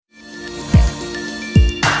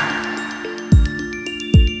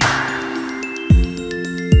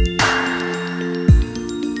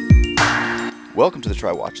Welcome to the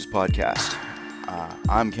Try Watches podcast.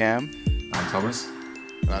 I'm Cam. I'm Thomas.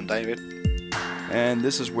 And I'm David. And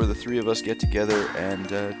this is where the three of us get together and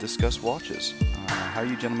discuss watches. How are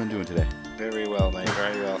you gentlemen doing today? Very well, mate.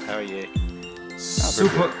 Very well. How are you?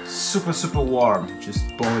 Super warm. Just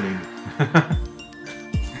boiling.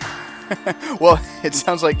 Well, it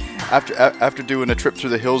sounds like after doing a trip through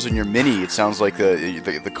the hills in your Mini, it sounds like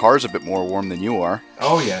the car's a bit more warm than you are.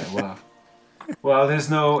 Oh yeah, well, there's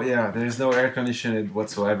no air conditioning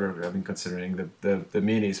whatsoever. I mean, considering the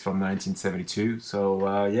Mini is from 1972, so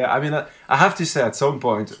I mean, I have to say at some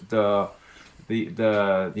point the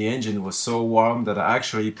engine was so warm that I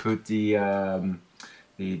actually put the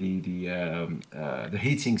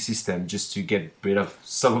heating system just to get rid of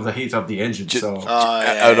some of the heat of the engine.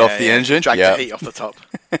 Out off the engine, drag the heat off the top.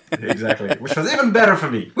 Exactly, which was even better for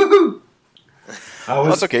me. Woohoo!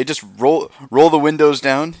 That's okay. Just roll the windows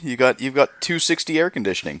down. You've got 260 air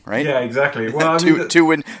conditioning, right? Yeah, exacally. Well,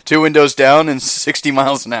 two windows down and 60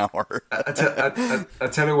 miles an hour. I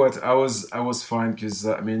tell you what, I was fine because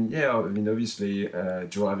obviously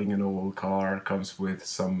driving an old car comes with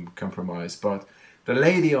some compromise, but the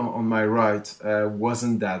lady on my right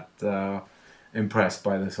wasn't that impressed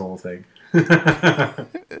by this whole thing.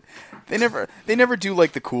 They never do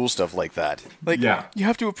like the cool stuff like that. You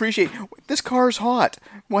have to appreciate this car is hot.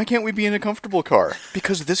 Why can't we be in a comfortable car?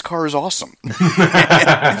 Because this car is awesome.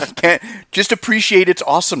 Can't just appreciate its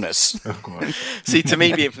awesomeness. Of course. See, to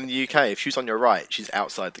me, being from the UK, if she's on your right, she's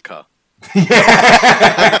outside the car.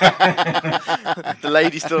 The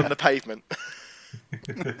lady's still on the pavement.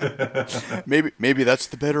 Maybe that's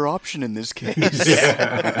the better option in this case.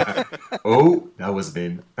 Yeah. Oh, that was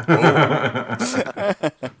mean.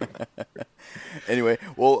 Anyway,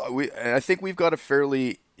 well, I think we've got a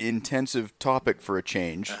fairly intensive topic for a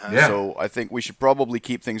change. Yeah. So I think we should probably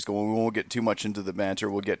keep things going. We won't get too much into the banter.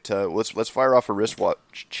 We'll get let's fire off a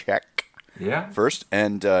wristwatch check. Yeah. First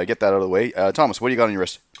and get that out of the way. Thomas, what do you got on your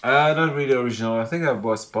wrist? Not really original. I think I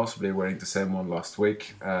was possibly wearing the same one last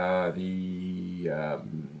week. The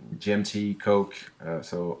GMT Coke,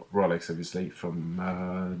 so Rolex, obviously, from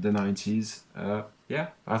the 90s.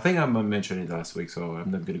 I think I mentioned it last week, so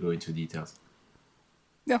I'm not going to go into details.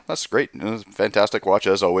 Yeah, that's great. It was a fantastic watch,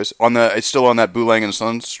 as always. It's still on that Boulang &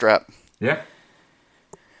 Sons strap. Yeah.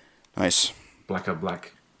 Nice. Black on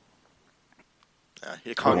black.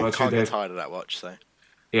 You can't get tired of that watch, so.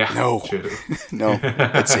 Yeah, no, true. No,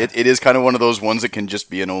 it is kind of one of those ones that can just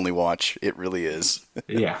be an only watch. It really is.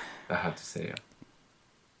 Yeah, I have to say.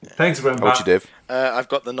 Yeah. Thanks, Grandpa. How about you, Dave? I've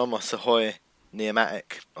got the Nomos Ahoy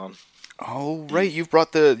Neomatic on. Oh right, you've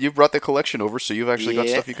brought the collection over, so you've actually got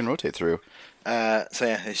stuff you can rotate through.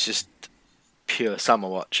 It's just pure summer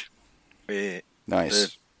watch.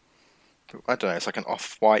 Nice. I don't know. It's like an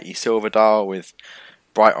off-whitey silver dial with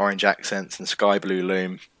bright orange accents and sky blue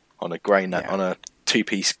loom on a grey on a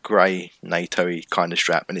two-piece grey NATO-y kind of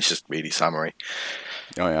strap, and it's just really summery.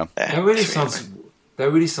 Oh yeah. That really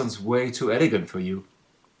sounds way too elegant for you.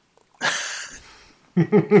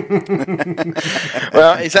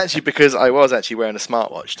 Well, it's actually because I was actually wearing a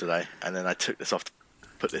smartwatch today, and then I took this off to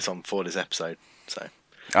put this on for this episode. So.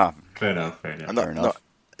 Fair enough. I'm not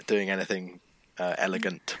doing anything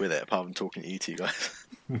elegant with it apart from talking to you two guys.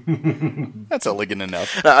 That's elegant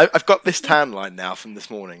enough. No, I've got this tan line now from this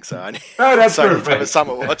morning, so I need that's to perfect. have a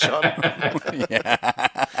summer watch on.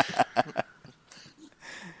 Yeah.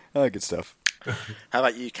 Good stuff. How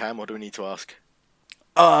about you, Cam? What do we need to ask?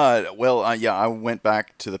 I went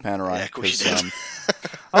back to the Panerai. Yeah, of course you did.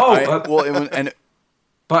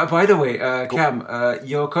 By the way, Cam,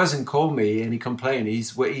 your cousin called me and he complained.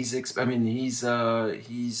 He's waiting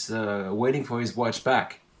for his watch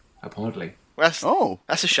back, apparently. That's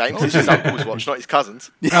a shame. It's his uncle's watch, not his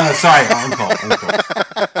cousin's. Sorry, uncle.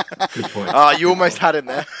 Good point. You almost had him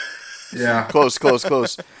there. Yeah, close.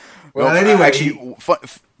 Well, anyway, actually,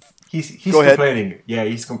 he's go complaining. Ahead. Yeah,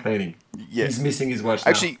 he's complaining. Yeah. He's missing his watch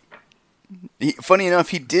now. Actually, funny enough,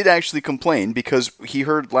 he did actually complain because he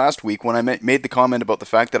heard last week when I made the comment about the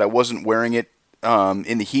fact that I wasn't wearing it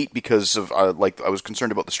in the heat because of I was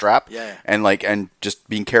concerned about the strap. Yeah. And just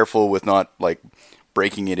being careful with not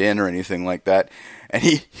breaking it in or anything like that. And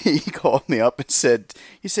he called me up and said,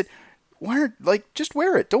 just wear it.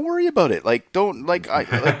 Don't worry about it.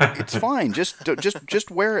 It's fine. Just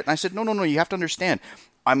wear it. And I said, no. You have to understand.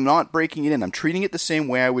 I'm not breaking it in. I'm treating it the same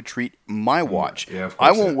way I would treat my watch. Yeah, of course,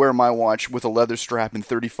 I won't wear my watch with a leather strap in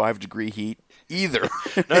 35-degree heat either.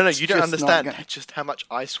 No, you don't understand just how much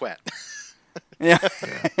I sweat. Yeah.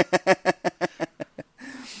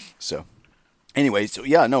 So, anyway,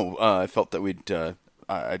 I felt that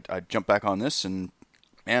I'd jump back on this and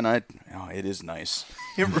And it is nice.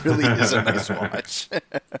 It really is a nice watch.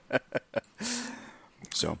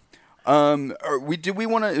 So,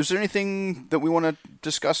 is there anything that we want to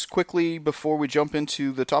discuss quickly before we jump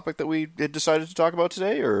into the topic that we had decided to talk about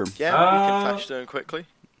today? Or yeah, we can flash through them quickly.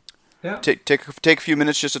 Yeah. Take a few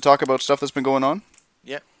minutes just to talk about stuff that's been going on?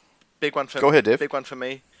 Yeah. Big one for Go ahead, Dave. Big one for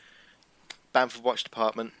me. Bamford Watch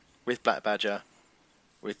Department with Black Badger,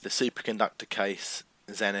 with the superconductor case,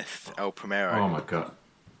 Zenith El Primero. Oh my god.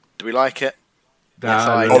 Do we like it? That,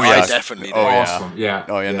 I definitely do. Awesome. Yeah.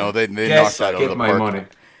 Oh yeah, no, they Guess knocked that out of the my park. money.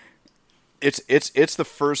 It's the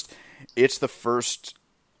first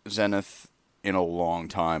Zenith in a long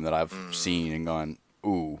time that I've seen and gone,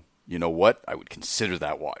 ooh, you know what? I would consider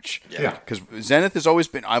that watch. Yeah. Because Zenith I've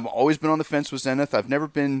always been on the fence with Zenith. I've never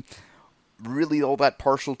been really all that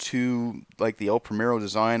partial to like the El Primero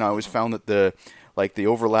design. I always found that the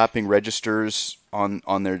overlapping registers on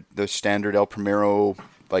their standard El Primero,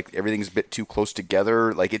 like everything's a bit too close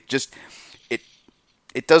together. Like it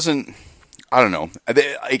doesn't. I don't know.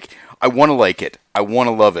 I want to like it. I want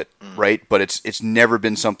to love it, right? But it's never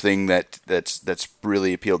been something that's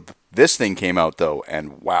really appealed. This thing came out though,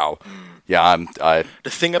 and wow, yeah. The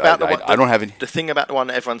thing about the one, I don't have any. The thing about the one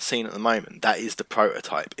that everyone's seen at the moment, that is the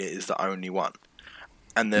prototype. It is the only one,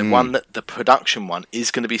 and the one that the production one is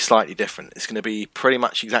going to be slightly different. It's going to be pretty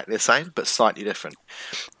much exactly the same, but slightly different.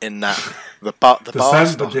 In that the bar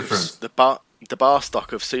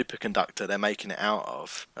stock of superconductor they're making it out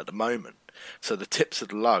of at the moment. So the tips of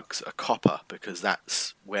the lugs are copper because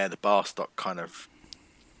that's where the bar stock kind of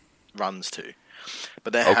runs to.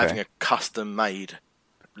 But they're having a custom-made,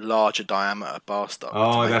 larger diameter bar stock.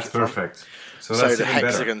 Oh, that's perfect. So the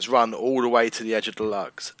hexagons run all the way to the edge of the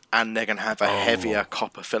lugs, and they're going to have a heavier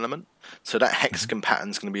copper filament. So that hexagon pattern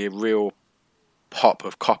is going to be a real pop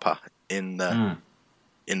of copper in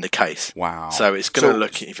the case. Wow. So it's going to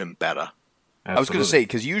look even better. Absolutely. I was going to say,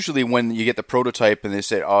 because usually when you get the prototype and they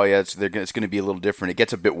say, oh yeah, it's going to be a little different, it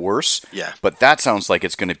gets a bit worse. Yeah. But that sounds like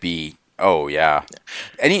it's going to be, oh yeah.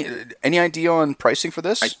 Any idea on pricing for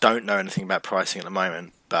this? I don't know anything about pricing at the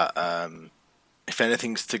moment, but if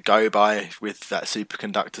anything's to go by with that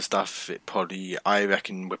superconductor stuff, I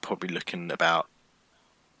reckon we're probably looking at about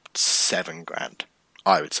 $7,000.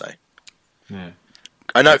 I would say. Yeah.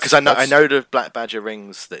 I know because I know the Black Badger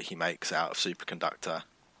rings that he makes out of superconductor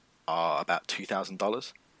are about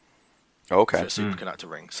 $2,000 Okay. for a superconductor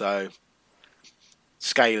ring. So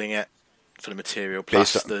scaling it for the material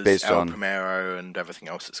plus based El on Primero and everything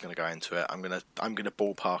else that's going to go into it, I'm gonna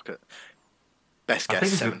ballpark it. Best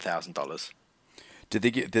guess $7,000. Did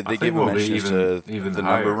they give a mention as to the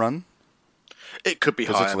number run? It could be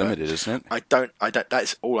higher. Because it's limited, isn't it? I don't.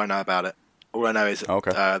 That's all I know about it. All I know is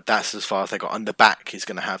that's as far as they got. On the back, he's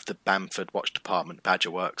going to have the Bamford Watch Department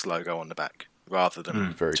Badger Works logo on the back, rather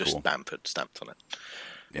than just cool. Bamford stamped on it.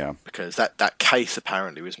 Yeah. Because that case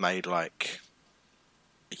apparently was made like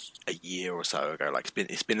a year or so ago. Like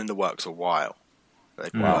it's been in the works a while.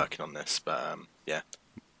 They've been working on this, but yeah,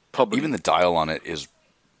 probably even the dial on it is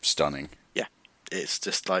stunning. Yeah, it's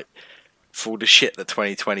just like for all the shit that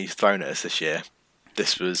 2020's thrown at us this year,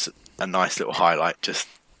 this was a nice little highlight. Just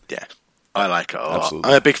yeah, I like it a lot. Absolutely.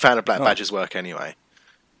 I'm a big fan of Black Badger's work anyway.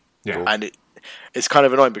 Yeah, Cool. And it's kind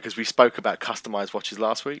of annoying because we spoke about customized watches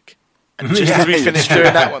last week, and just as we finished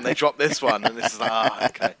doing that one, they dropped this one, and this is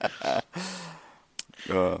like, okay.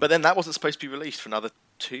 But then that wasn't supposed to be released for another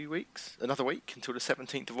 2 weeks, another week until the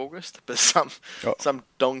 17th of August. But some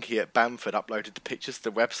donkey at Bamford uploaded the pictures to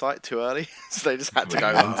the website too early, so they just had to go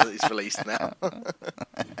until it's released now.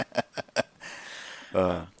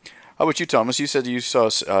 How about you, Thomas? You said you saw.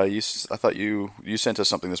 I thought you sent us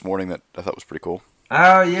something this morning that I thought was pretty cool.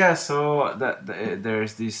 Yeah. So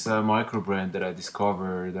there's this micro brand that I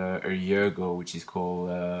discovered a year ago, which is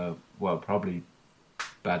called probably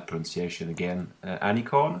bad pronunciation again,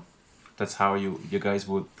 Anicon. That's how you guys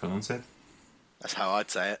would pronounce it. That's how I'd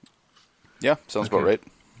say it. Yeah, sounds about right.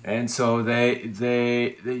 And so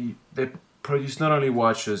they produce not only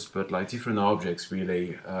watches but like different objects,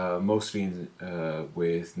 really, mostly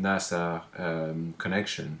with NASA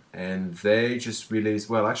connection. And they just released.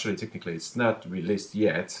 Well, actually, technically, it's not released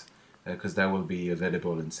yet because that will be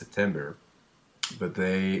available in September. But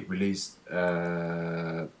they released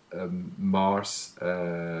a Mars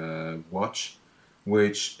watch,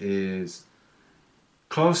 which is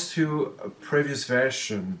close to a previous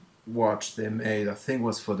version watch they made. I think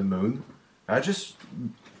was for the moon. I just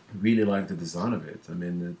really like the design of it. I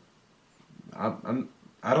mean, I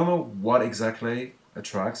don't know what exactly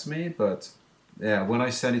attracts me, but yeah, when I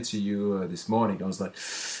sent it to you this morning, I was like,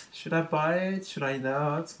 should I buy it? Should I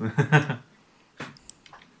not?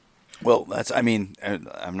 Well, that's. I mean,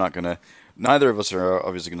 I'm not gonna. Neither of us are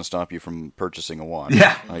obviously gonna stop you from purchasing a watch.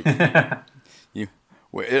 Yeah. Like, you.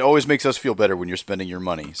 It always makes us feel better when you're spending your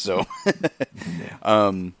money. So,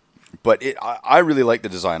 but I really like the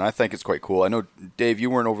design. I think it's quite cool. I know, Dave, you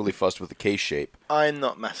weren't overly fussed with the case shape. I'm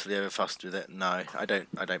not massively over fussed with it. No, I don't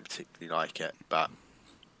particularly like it, but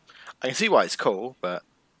I can see why it's cool. But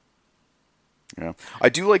Yeah, I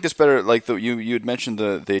do like this better. Like you had mentioned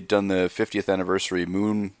they'd done the 50th anniversary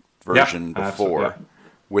Moon version before,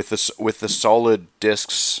 with the solid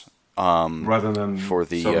discs. Rather than for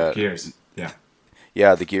the sort of gears.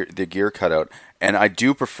 Yeah, the gear cutout, and I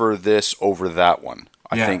do prefer this over that one.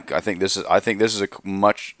 I think this is a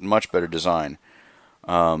much better design.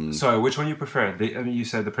 Sorry, which one you prefer? You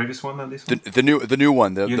said the previous one, than this one. The new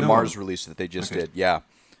one, the Mars one? release that they just did. Yeah,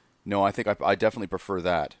 no, I think I definitely prefer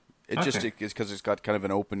that. Just because it's got kind of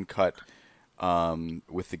an open cut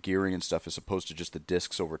with the gearing and stuff, as opposed to just the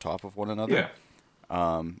discs over top of one another. Yeah.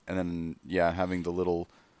 And then having the little,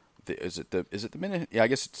 is it the minute? Yeah, I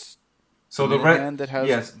guess it's. So the red that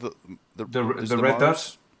has the Mars? red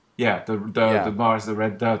dot. Yeah, the Mars, the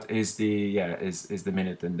red dot is the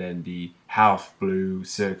minute, and then the half blue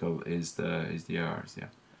circle is the hours. Yeah,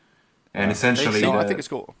 and essentially, I think it's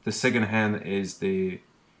cool. The second hand is the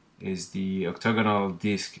octagonal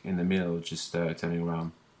disc in the middle, just turning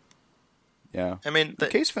around. Yeah, I mean the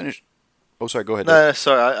case finish. Oh, sorry. Go ahead. No,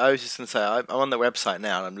 sorry. I was just going to say I'm on the website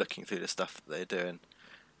now, and I'm looking through the stuff that they're doing,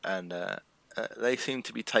 and they seem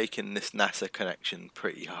to be taking this NASA connection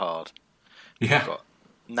pretty hard. Yeah. They've got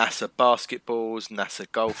NASA basketballs, NASA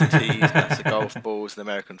golf tees, NASA golf balls, an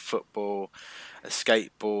American football, a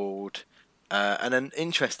skateboard, and then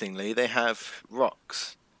interestingly, they have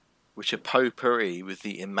rocks, which are potpourri with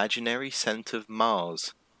the imaginary scent of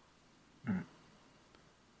Mars.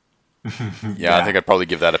 Yeah, I think I'd probably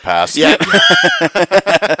give that a pass. Yeah.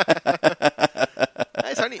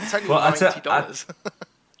 it's only $90.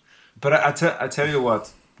 But I tell you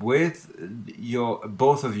what, with your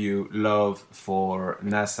both of you love for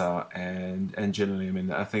NASA and generally, I mean,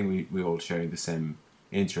 I think we all share the same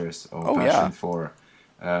interest or passion for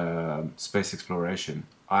space exploration.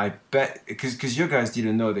 I bet because you guys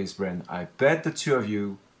didn't know this, Bren. I bet the two of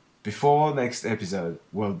you before next episode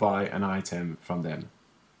will buy an item from them.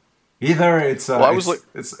 Either it's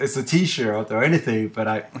a T-shirt or anything, but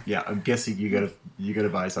I'm guessing you gotta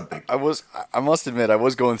buy something. I must admit, I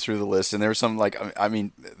was going through the list, and there were some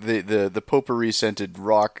the potpourri scented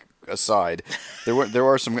rock aside, there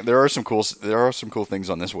are some cool things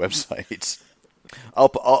on this website.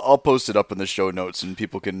 I'll post it up in the show notes, and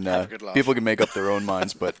people can make up their own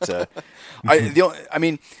minds. But I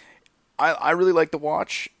really like the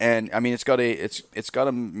watch, and I mean it's got a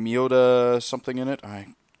Miyota something in it.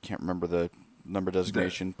 I can't remember the number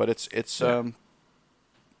designation, but it's I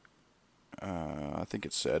think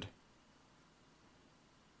it said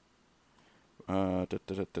Oh,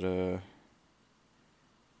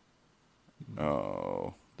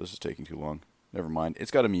 this is taking too long. Never mind. It's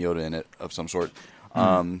got a Miyota in it of some sort,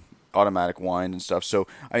 automatic wind and stuff. So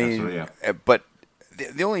I mean, but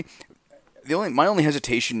my only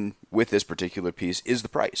hesitation with this particular piece is the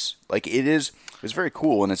price. Like it's very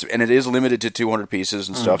cool, and it is limited to 200 pieces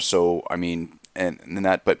and stuff. So I mean, and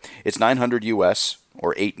that, but it's $900 US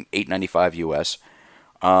or $895 US,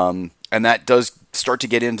 and that does start to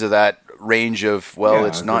get into that range of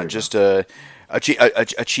it's not just a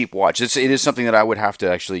cheap watch. It is something that I would have to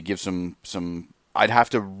actually give some. I'd have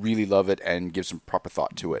to really love it and give some proper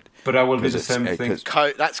thought to it. But I will do the same thing.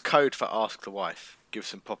 That's code for ask the wife. Give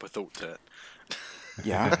some proper thought to it.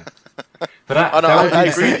 Yeah. But I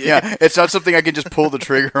agree with you. Yeah, it's not something I can just pull the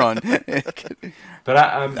trigger on. But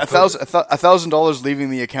 $1,000 leaving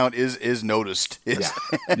the account is noticed.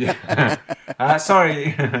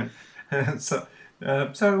 Sorry.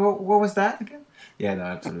 Sorry. What was that again? Yeah, no,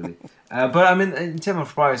 absolutely. But I mean, in terms of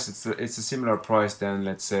price, it's a similar price than,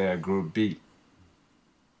 let's say, a Group B.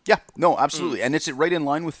 Yeah, no, absolutely, and it's right in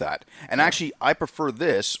line with that. And actually, I prefer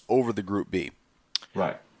this over the Group B.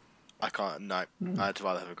 Right. I can't. No, I'd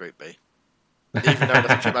rather have a Group B. Even though it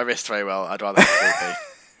doesn't fit my wrist very well, I'd rather have a Group B.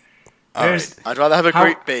 Right. I'd rather have a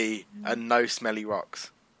Group B and no smelly rocks.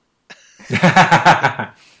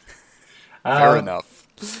 Fair enough.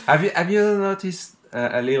 Have you noticed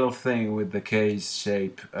a little thing with the case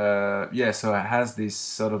shape? So it has this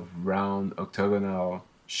sort of round octagonal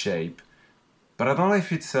shape, but I don't know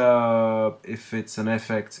if it's an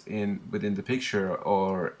effect within the picture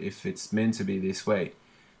or if it's meant to be this way.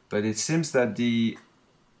 But it seems that the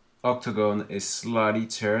octagon is slightly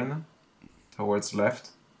turned towards left.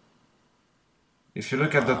 If you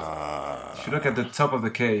look at the top of the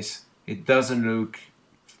case, it doesn't look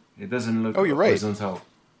It doesn't look you're right. horizontal.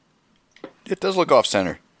 It does look off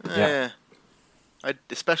center. Yeah. I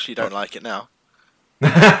especially don't like it now.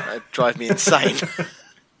 It'd drive me insane.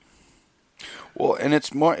 Well, and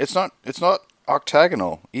it's not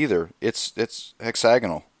octagonal either. It's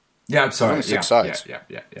hexagonal. Yeah, I'm sorry. Only six sides. Yeah.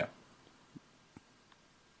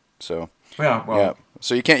 So Well. yeah.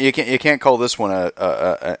 So you can't call this one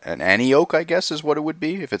an Annie oak, I guess is what it would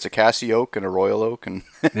be if it's a Cassie oak and a Royal oak, and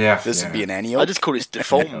this would be an Annie oak. I just call it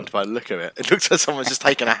deformed by the look of it. It looks like someone's just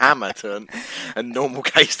taken a hammer to a normal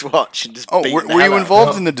cased watch and just. Were you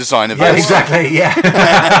involved in the design of Yeah, this? exactly. Yeah.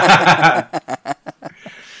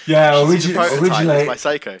 Yeah. Originally by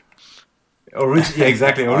Seiko.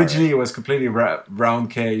 Exactly. Originally, it was completely round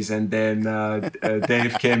case, and then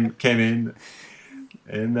Dave came in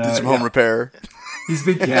and did some home repair. He's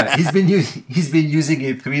been using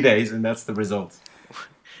it 3 days, and that's the result.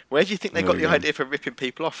 Where do you think they got the idea for ripping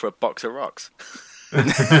people off for a box of rocks?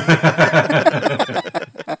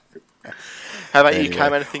 How about you,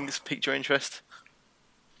 Cam? Anything that's piqued your interest?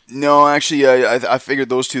 No, actually, I figured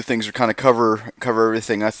those two things are kind of cover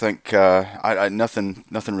everything. I think nothing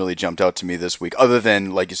really jumped out to me this week, other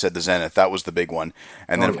than, like you said, the Zenith. That was the big one,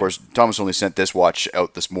 and then of course Thomas only sent this watch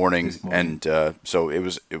out this morning. And so it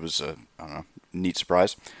was I don't know, neat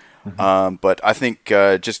surprise. Mm-hmm. But I think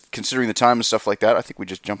just considering the time and stuff like that, I think we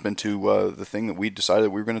just jump into the thing that we decided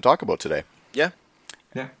we were going to talk about today. Yeah.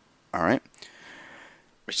 All right.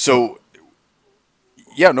 So.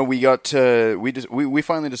 Yeah, no, we got we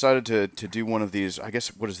finally decided to do one of these. I guess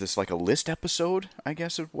what is this, like a list episode? I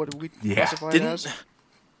guess of what we classify it as.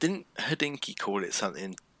 Didn't Hodinkee call it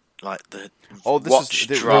something like the watch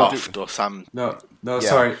draft or some? No,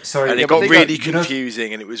 sorry. And it got really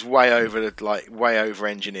confusing, and it was way over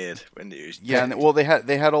engineered when it was. Yeah, and, well, they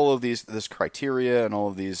had all of this criteria and all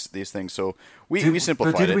of these things. So we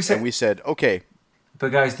simplified it, and we said, okay.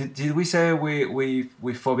 But guys, did we say we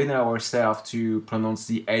forbid ourselves to pronounce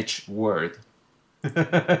the H word?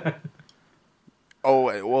 Oh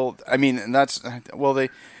well, I mean that's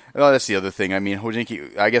the other thing. I mean,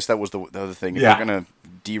 Hodinkee. I guess that was the other thing. If you're gonna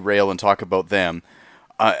derail and talk about them,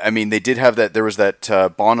 I mean, they did have that. There was that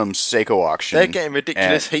Bonham Seiko auction. They're getting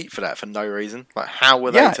ridiculous heat for that for no reason. Like, how were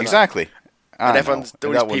they? Yeah, exactly. And all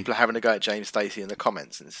these people are having a go at James Stacey in the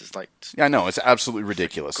comments, and it's just like, yeah, I know, it's absolutely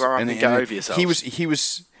ridiculous. Grow up and get over yourselves.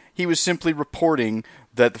 He was simply reporting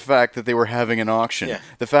that the fact that they were having an auction,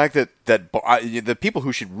 the fact that the people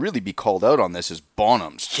who should really be called out on this is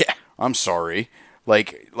Bonhams. Yeah, I'm sorry.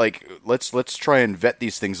 Like let's try and vet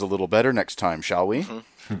these things a little better next time, shall we? Mm-hmm.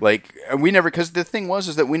 Like, and we never, because the thing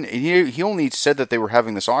was that when he only said that they were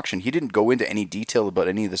having this auction, he didn't go into any detail about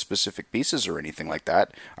any of the specific pieces or anything like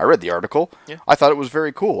that. I read the article. Yeah. I thought it was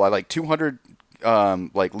very cool. I like 200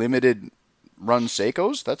 like limited run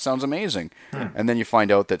Seikos. That sounds amazing. And then you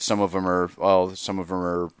find out that some of them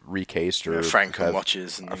are recased or Franken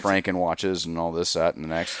watches and Franken watches and all this, that, and the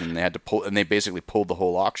next, and they had to pull, and they basically pulled the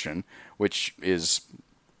whole auction, which is.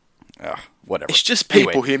 Whatever. It's just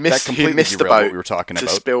people who missed the boat we were talking to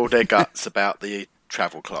about. Spill their guts about the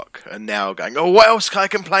travel clock, and now going, oh, what else can I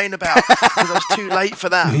complain about? Because I was too late for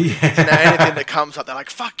that. So now anything that comes up, they're like,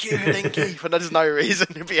 fuck you, Hodinkee. For there's no reason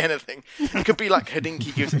to be anything. It could be like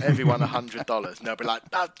Hodinkee gives everyone $100, and they'll be like,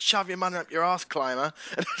 oh, shove your money up your ass, climber.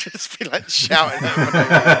 And they'll just be like shouting at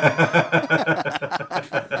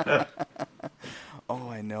Oh,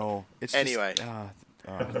 I know. It's anyway. I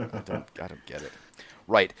don't get it.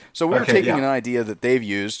 Right. So we were taking an idea that they've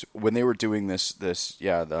used when they were doing this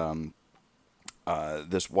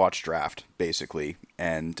watch draft, basically,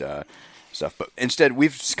 and stuff. But instead,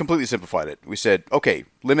 we've completely simplified it. We said, okay,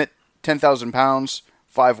 limit 10,000 pounds,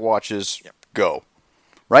 5 watches, go.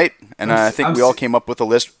 Right? And I think we all came up with a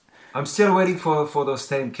list. I'm still waiting for those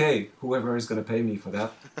 10K, whoever is going to pay me for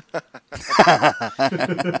that.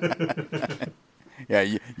 Yeah,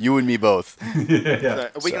 you and me both. Yeah. So,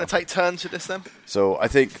 are we going to take turns with this then? So I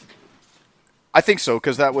think so,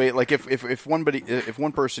 because that way, like if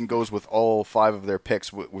one person goes with all 5 of their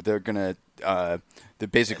picks, they're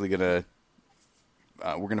basically gonna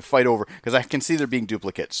we're gonna fight over, because I can see there being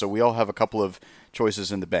duplicates. So we all have a couple of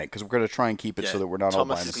choices in the bank, because we're gonna try and keep it so that we're not all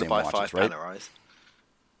buying the same watches, right?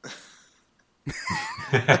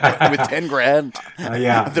 With 10 grand.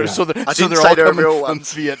 So they're all coming from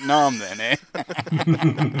Vietnam then, eh?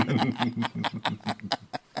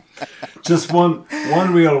 Just one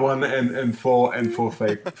real one and four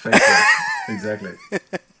fake ones. Exactly.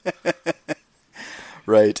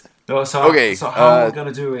 Right. So how are we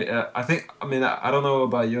gonna do it? I don't know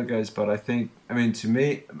about you guys, but I think, to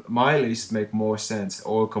me, my list make more sense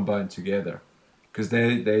all combined together, because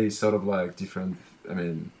they sort of like different,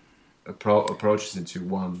 approaches into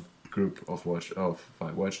one group of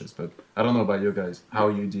 5 watches. But I don't know about you guys. How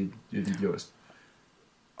you did yours?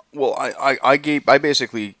 Well, I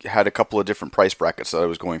basically had a couple of different price brackets that I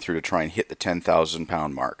was going through to try and hit the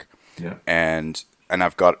 £10,000 mark. Yeah. And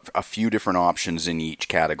I've got a few different options in each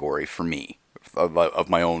category for me of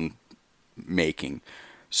my own making.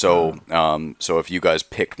 So so if you guys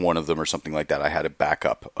picked one of them or something like that, I had a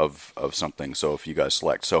backup of something. So if you guys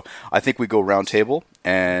select, so I think we go round table,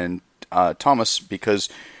 and Thomas, because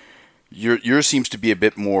yours seems to be a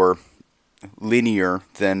bit more linear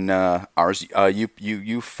than ours.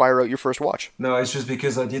 You fire out your first watch. No, it's just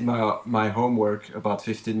because I did my homework about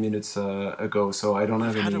 15 minutes ago, so I don't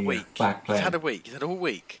have any back plan. You've had a week. You've had a whole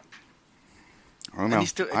week. I don't know. And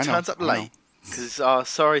it turns up late because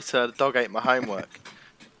sorry sir, the dog ate my homework.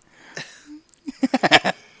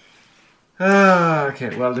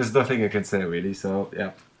 Okay, well, there's nothing I can say really, so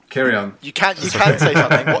yeah, carry on. You can say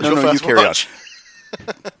something. What's your first watch?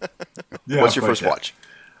 Yeah, what's your first watch?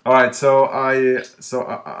 All right, so I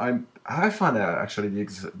find actually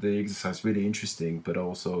the exercise really interesting, but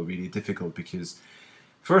also really difficult because,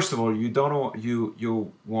 first of all,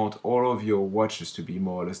 you want all of your watches to be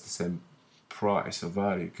more or less the same price or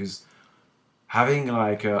value, because having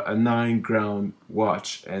like a 9-gram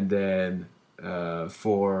watch and then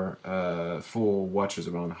four watches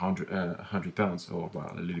around 100 pounds, or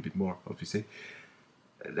well, a little bit more, obviously,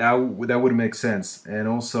 that would make sense. And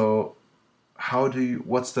also,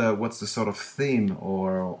 what's the sort of theme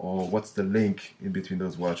or what's the link in between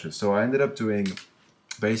those watches? So I ended up doing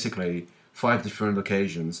basically 5 different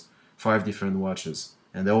occasions, 5 different watches,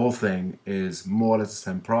 and the whole thing is more or less the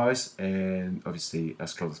same price and obviously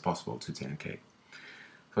as close as possible to 10K.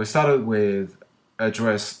 So I started with a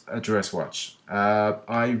dress watch.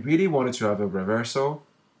 I really wanted to have a Reverso,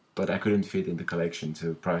 but I couldn't fit in the collection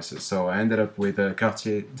to prices. So I ended up with a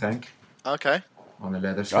Cartier tank. Okay. On a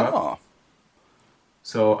leather strap. Oh.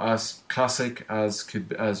 So as classic as you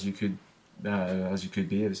could be,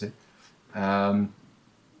 obviously.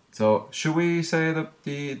 So should we say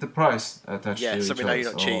the price attached to each so we know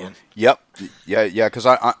you're not cheating. Yep. Yeah. Because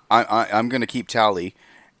I'm going to keep tally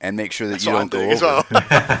and make sure that That's you don't go over. as well.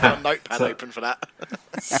 I've got a notepad open for that.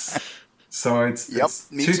 So it's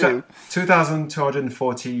me too.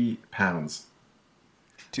 £2,240.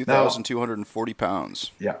 £2,240.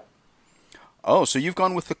 Yeah. Oh, so you've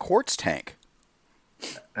gone with the quartz tank.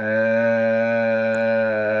 Yeah,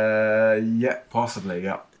 possibly.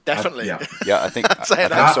 Yeah, definitely. Yeah, I think.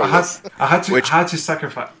 I had to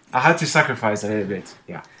sacrifice a little bit.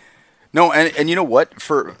 Yeah. No, and you know what?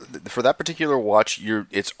 For that particular watch,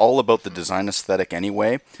 it's all about the design aesthetic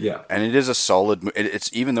anyway. Yeah. And it is a solid. It's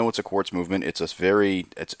even though it's a quartz movement, it's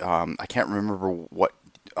I can't remember what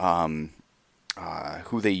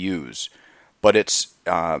who they use, but it's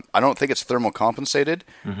I don't think it's thermal compensated,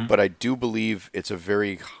 but I do believe it's a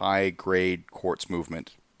very high grade quartz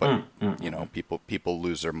movement. But people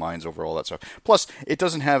lose their minds over all that stuff. Plus, it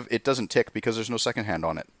doesn't tick because there's no second hand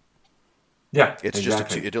on it. Yeah, it's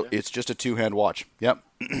exactly. It's just a 2-hand watch. Yep.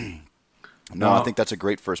 No, I think that's a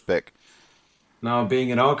great first pick. Now,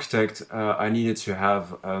 being an architect, I needed to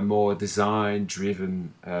have a more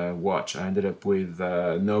design-driven watch. I ended up with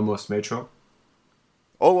Nomos Metro.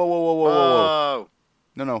 Oh, whoa. Oh.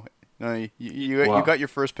 No. You got your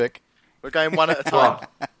first pick. We're going one at a time.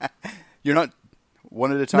 You're not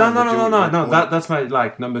one at a time. No. That's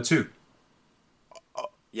my number 2.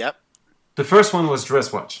 Yep. The first one was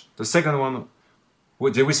dress watch. The second one,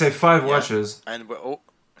 did we say 5 watches? And we're all...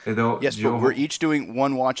 Yes, but we're each doing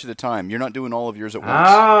one watch at a time. You're not doing all of yours at once.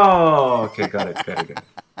 Oh, okay, got it.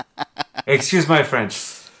 Excuse my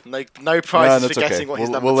French. No prize for guessing what his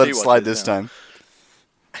number 2 was. We'll let it slide this time.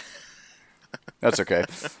 That's okay.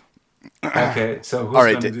 Okay, so who's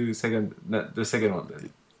going to do the second one then?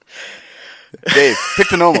 Dave, pick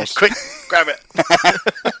the Nomos. Quick, grab it.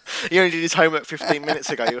 He only did his homework 15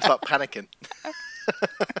 minutes ago. You'll start panicking.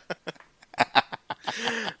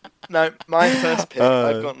 No, my first pick,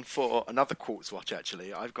 I've gone for another quartz watch,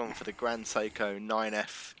 actually. I've gone for the Grand Seiko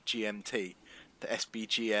 9F GMT, the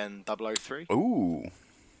SBGN 003. Ooh.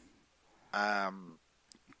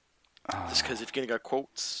 Just because if you're going to go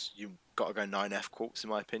quartz, you've got to go 9F quartz, in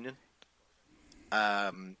my opinion.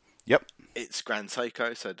 Yep. It's Grand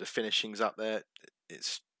Seiko, so the finishing's up there.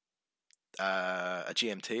 It's a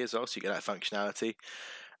GMT as well, so you get that functionality.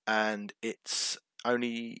 And it's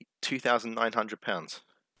only £2,900.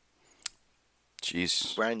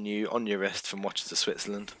 Jeez. Brand new, on your wrist from Watches of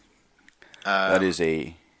Switzerland.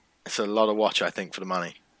 It's a lot of watch, I think, for the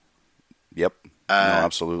money. Yep. No,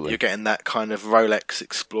 absolutely. You're getting that kind of Rolex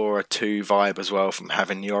Explorer 2 vibe as well from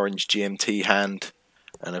having the orange GMT hand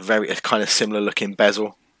and a kind of similar looking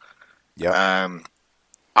bezel. Yeah.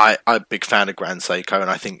 I'm a big fan of Grand Seiko, and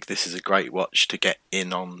I think this is a great watch to get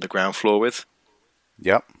in on the ground floor with.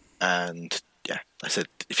 Yep. And yeah, I said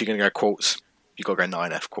if you're going to go quartz, you got to go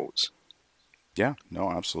 9F quartz. Yeah.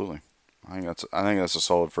 No, absolutely. I think that's a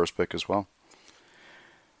solid first pick as well.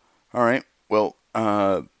 All right. Well,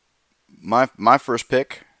 my first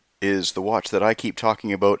pick is the watch that I keep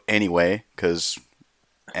talking about anyway,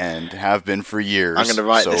 and have been for years. I'm going to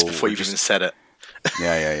write this before you've even said it.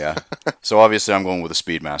 Yeah. So obviously I'm going with a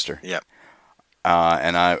Speedmaster. Yeah.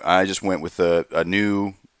 And I just went with a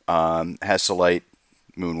new Hesalite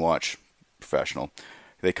Moonwatch Professional.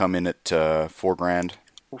 They come in at $4,000.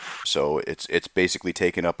 Oof. So it's basically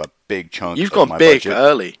taken up a big chunk. You've of gone my big budget.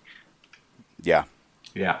 early. Yeah.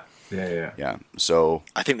 Yeah. So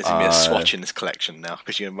I think there's gonna be a swatch in this collection now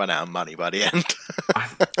because you're gonna run out of money by the end.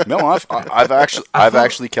 No, I've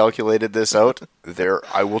actually calculated this out.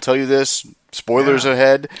 I will tell you this. Spoilers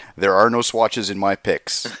ahead. There are no swatches in my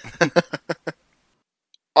picks.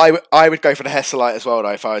 I would go for the Hesalite as well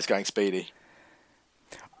though if I was going speedy.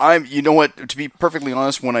 You know what? To be perfectly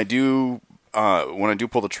honest, when I do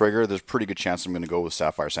pull the trigger, there's a pretty good chance I'm going to go with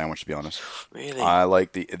Sapphire Sandwich. To be honest, Really, I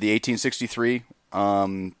like the 1863.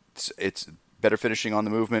 It's better finishing on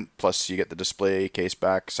the movement. Plus, you get the display case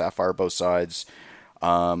back, sapphire both sides.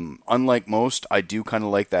 Unlike most, I do kind of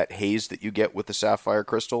like that haze that you get with the sapphire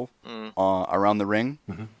crystal around the ring.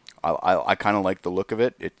 Mm-hmm. I kind of like the look of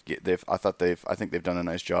it. I think they've done a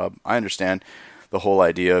nice job. I understand the whole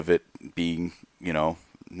idea of it being,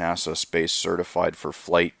 NASA space certified for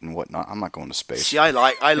flight and whatnot. I'm not going to space. See, I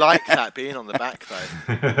like that being on the back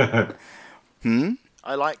though.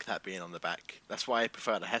 I like that being on the back. That's why I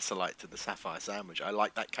prefer the Hesalite to the Sapphire Sandwich. I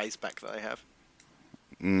like that case back that they have.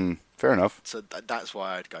 Fair enough. So that's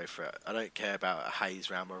why I'd go for it. I don't care about a haze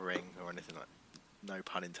around my ring or anything like. No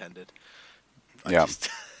pun intended. I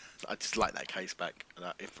just like that case back.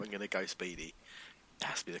 And if I'm going to go speedy, it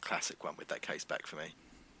has to be the classic one with that case back for me.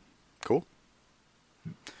 Cool.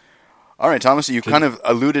 All right, Thomas, you kind of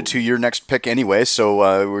alluded to your next pick anyway, so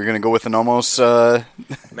we're going to go with an almost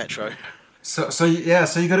Metro. So you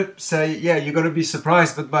gotta say you gotta be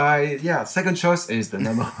surprised, but my second choice is the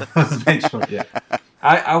Nemos Metro. Yeah,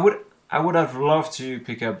 I would have loved to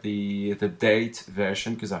pick up the date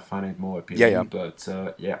version because I find it more appealing. Yeah. But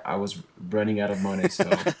I was running out of money, so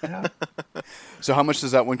yeah. So how much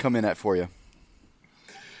does that one come in at for you?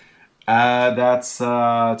 That's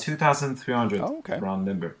 2,300. Oh, okay. Round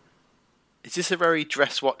number. Is this a very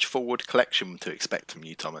dress watch forward collection to expect from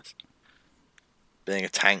you, Thomas? Being a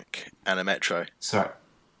tank and a Metro. Sorry.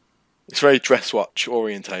 It's very dress watch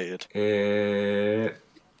orientated. Yeah,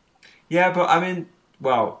 but I mean,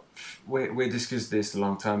 well, we discussed this a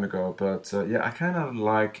long time ago, but I kind of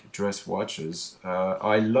like dress watches.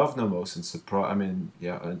 I love Nomos and surprise. I mean,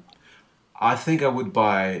 I think I would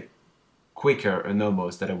buy quicker a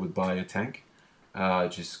Nomos than I would buy a tank,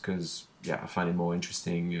 just because I find it more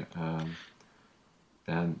interesting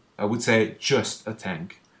than I would say just a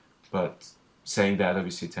tank, but. Saying that,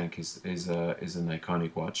 obviously, tank is an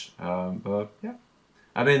iconic watch. But yeah,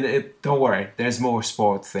 I mean, don't worry. There's more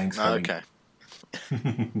sport things coming.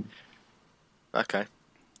 Okay.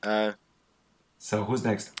 So who's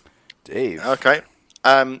next? Dave. Okay.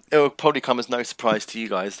 It will probably come as no surprise to you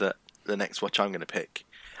guys that the next watch I'm going to pick,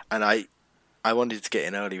 and I wanted to get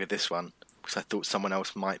in early with this one because I thought someone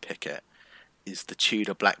else might pick it. Is the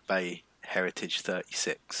Tudor Black Bay Heritage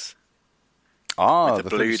 36? With the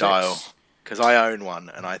blue 36. dial. Because I own one,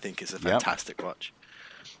 and I think it's a fantastic watch.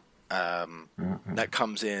 That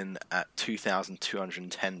comes in at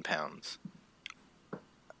 £2,210.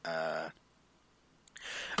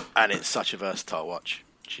 And it's such a versatile watch.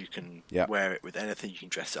 You can wear it with anything. You can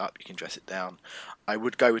dress it up. You can dress it down. I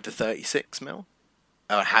would go with the 36mm.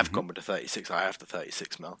 I have gone with the 36. I have the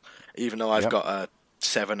 36mm. Even though I've got a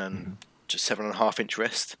 7.5 inch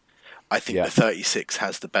wrist, I think the 36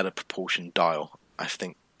 has the better proportion dial. I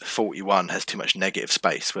think 41 has too much negative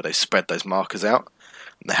space where they spread those markers out.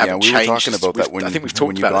 And they haven't changed. Were talking about that I think we've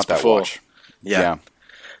talked about this before. Yeah.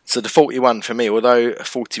 So the 41 for me, although a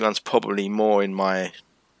 41's probably more in my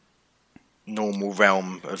normal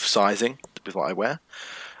realm of sizing with what I wear,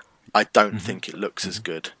 I don't think it looks as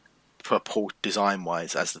good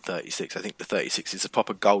design-wise as the 36. I think the 36 is a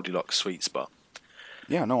proper Goldilocks sweet spot.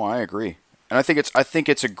 Yeah, no, I agree. And I think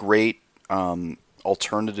it's a great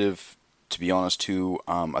alternative, to be honest, to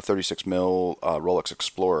a 36mm Rolex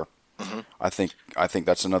Explorer. I think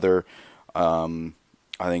that's another. I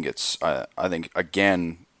think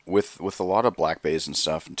again with a lot of Black Bays and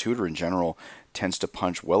stuff, and Tudor in general tends to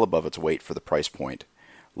punch well above its weight for the price point.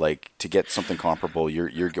 like to get something comparable,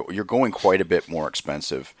 you're going quite a bit more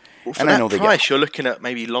expensive. Well, for and that I know price, you're looking at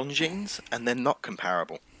maybe Longines, and they're not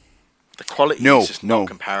comparable. The quality is just not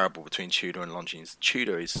comparable between Tudor and Longines.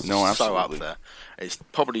 Tudor is so up there. It's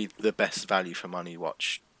probably the best value for money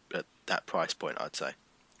watch at that price point, I'd say.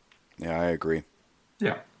 Yeah, I agree.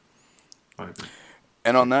 Yeah, I agree.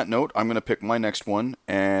 And on that note, I'm going to pick my next one,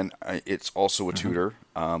 and it's also a Tudor,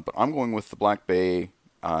 but I'm going with the Black Bay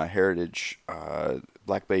Heritage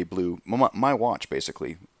Black Bay Blue, my watch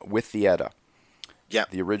basically, with the ETA. Yeah.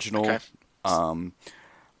 The original. Okay.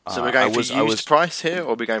 So we're going for used price here,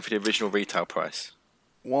 or we're going for the original retail price?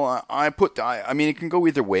 Well, I mean, it can go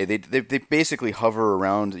either way. They basically hover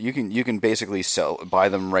around. You can basically buy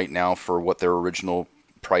them right now for what their original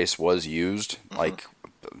price was used, like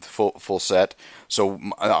full set. So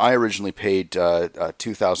I originally paid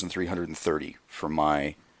 $2,330 for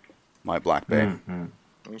my Black Bay. Mm-hmm.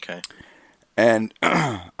 Okay. And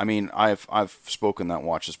I mean, I've spoken that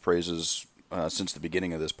watch's praises since the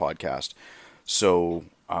beginning of this podcast. So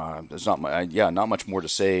there's not much more to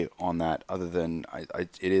say on that other than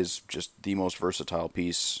it is just the most versatile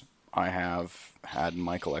piece I have had in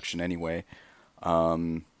my collection anyway.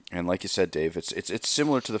 And like you said, Dave, it's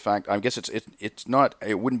similar to the fact. I guess it's not.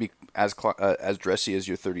 It wouldn't be as dressy as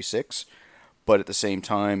your 36, but at the same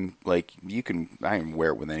time, like I can wear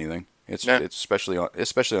it with anything. It's especially on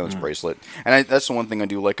its bracelet. And that's the one thing I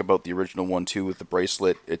do like about the original one too. With the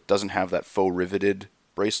bracelet, it doesn't have that faux riveted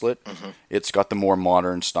bracelet. Mm-hmm. It's got the more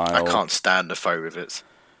modern style. I can't stand the faux rivets.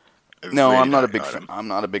 I'm not a big fan. I'm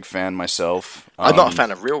not a big fan myself. I'm not a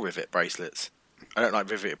fan of real rivet bracelets. I don't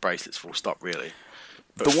like riveted bracelets. Full stop. Really.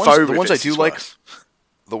 But the ones I do like.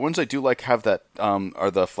 The ones I do like have that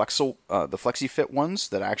are the flexi fit ones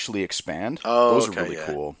that actually expand. Oh, those are really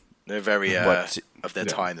cool. They're very of their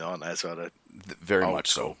time, aren't they? As well, very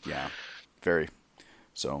much so. Yeah, very.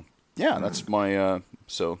 So yeah, that's my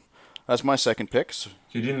that's my second pick.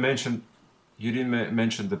 You didn't mention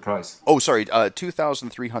the price. Oh, sorry,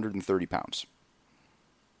 £2,330.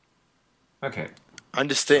 Okay. I'm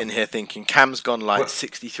just sitting here thinking Cam's gone like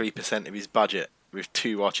 63% of his budget with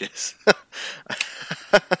two watches.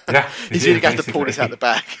 Yeah, he's really going to have to pull this out the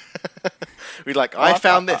bag. We're like, I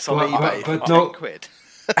found this on eBay for £10.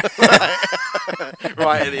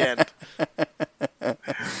 Right at the end.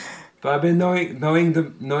 But I've been knowing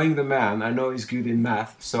the man. I know he's good in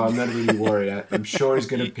math, so I'm not really worried. I'm sure he's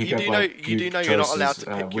going to pick up like you do know choices, you're not allowed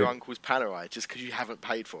to pick your uncle's Panerai just because you haven't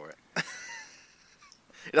paid for it.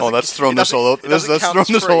 That's thrown this all out. That's thrown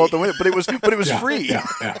this all out the window. But it was free. Yeah.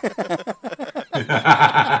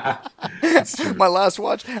 My last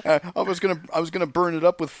watch, I was gonna burn it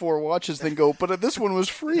up with 4 watches, then go. But this one was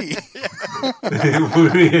free.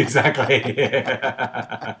 Exactly.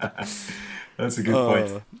 That's a good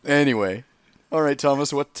point. Anyway, all right,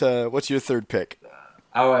 Thomas. What's your third pick?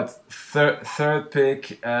 Our third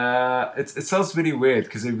pick. It sounds really weird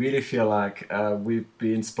because I really feel like we've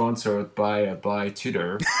been sponsored by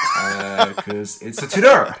Tudor because it's a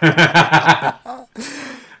Tudor.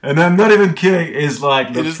 And I'm not even kidding. It's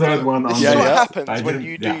like the third one on the list. What happens when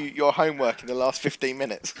you do your homework in the last 15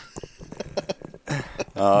 minutes?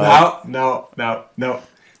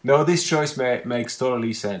 No, this choice makes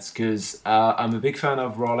totally sense because I'm a big fan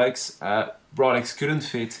of Rolex. Rolex couldn't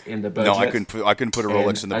fit in the budget. No, I couldn't put a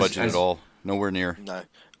Rolex in the budget at all. Nowhere near. No.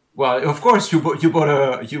 Well, of course you bought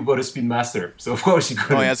a Speedmaster, so of course you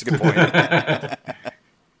couldn't. Oh, yeah, that's a good point.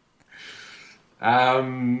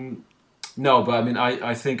 No, but I mean,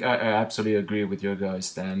 I think I absolutely agree with you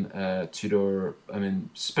guys. Then Tudor, I mean,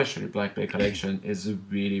 especially Black Bay collection is a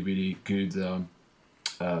really really good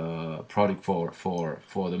product for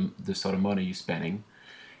the sort of money you're spending.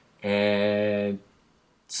 And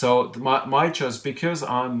so my choice, because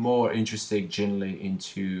I'm more interested generally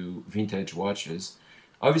into vintage watches.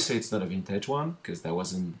 Obviously, it's not a vintage one because that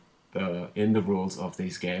wasn't in the rules of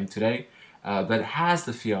this game today, but it has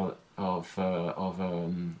the feel of a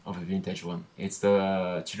vintage one. It's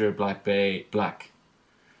the Tudor Black Bay Black.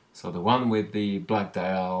 So the one with the black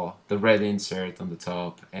dial, the red insert on the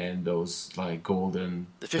top, and those like golden.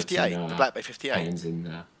 The 58, the Black Bay 58. Hands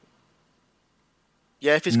in.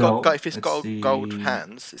 Yeah, if it's got gold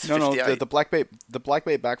hands, it's 58. No, the Black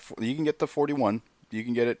Bay back. You can get the 41. You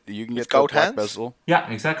can get it. You can get gold the black hands? bezel. Yeah,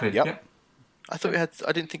 exactly. Yep. Yeah. I thought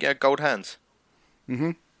I didn't think it had gold hands.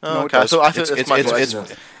 Mm-hmm. Oh, no, okay. I thought it's my voice.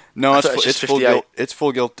 No, it's full gilt. It's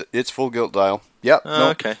full gilt. It's full gilt dial. Yep. Oh,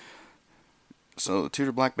 okay. So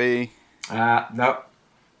Tudor Black Bay. No.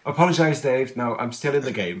 Apologise, Dave. No, I'm still in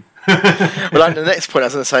the game. Well, the next point I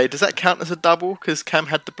was going to say, does that count as a double? Because Cam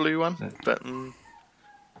had the blue one, but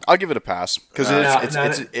I'll give it a pass because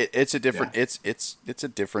it's a different yeah. it's a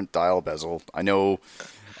different dial bezel. I know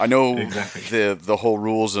Exactly. the whole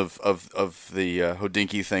rules of the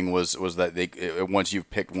Hodinkee thing was that they once you've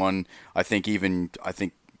picked one, I think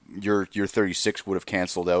your 36 would have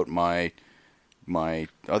canceled out my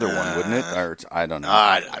other one, wouldn't it? Or I don't know.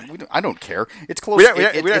 I don't care. It's close. We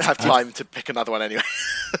don't have time to pick another one anyway.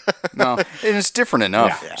 No, and it's different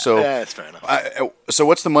enough. Yeah. So yeah, it's fair enough. So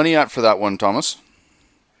what's the money at for that one, Thomas?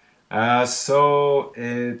 So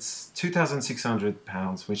it's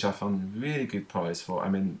 £2,600, which I found really good price for. I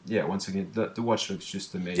mean, yeah, once again, the watch looks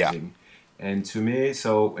just amazing. Yeah. And to me,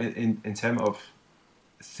 so in terms of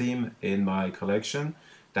theme in my collection,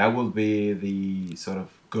 that will be the sort of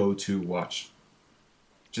go-to watch.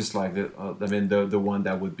 Just like the one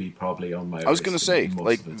that would be probably on my. I was going to say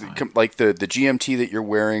like the GMT that you're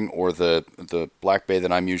wearing, or the Black Bay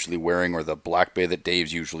that I'm usually wearing, or the Black Bay that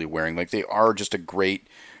Dave's usually wearing. Like they are just a great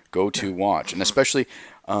go-to watch, and especially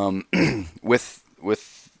with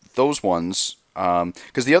those ones,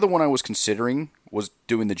 because the other one I was considering was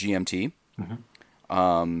doing the GMT,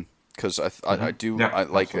 because I do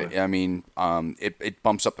like it. I mean, it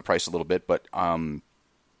bumps up the price a little bit, but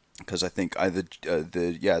because I think the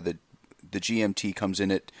GMT comes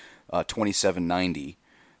in at $27.90,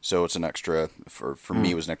 so it's an extra for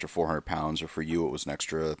me it was an extra £400, or for you it was an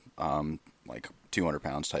extra like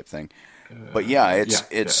 £200 type thing. But yeah,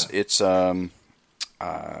 it's no,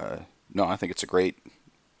 I think it's a great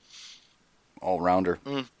all-rounder.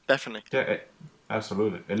 Definitely. Yeah,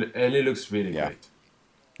 absolutely. And it looks really great.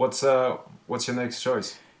 What's your next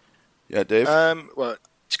choice? Yeah, Dave? Well,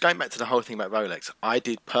 just going back to the whole thing about Rolex, I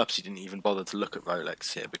purposely didn't even bother to look at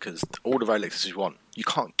Rolex here, because all the Rolexes you want, you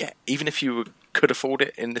can't get. Even if you could afford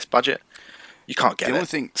it in this budget, you can't get the it. Only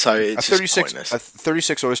thing, so it's a just pointless. A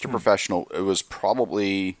 36 Oyster Professional, it was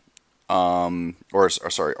probably...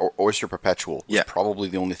 Oyster Perpetual was probably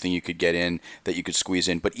the only thing you could get in that you could squeeze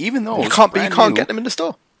in. But even though you can't get them in the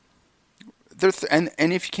store. They're and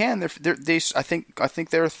if you can, they I think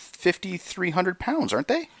they're £5,300, aren't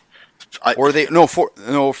they? Or they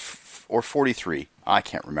or 43. I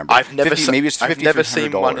can't remember. I've never 50, maybe it's I've never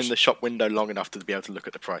seen one in the shop window long enough to be able to look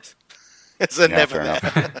at the price. So never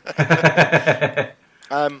there.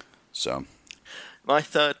 So my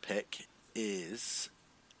third pick is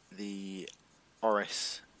the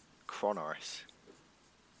Oris Chron Oris.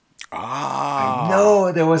 I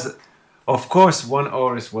know there was, of course, one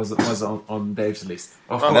Oris was on Dave's list.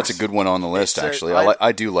 And that's a good one on the list, actually.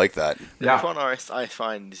 I do like that. The Chron Oris, I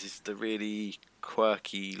find, is the really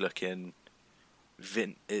quirky looking.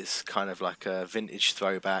 It's kind of like a vintage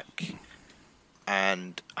throwback,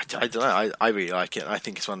 and I don't know. I really like it. I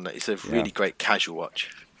think it's a really great casual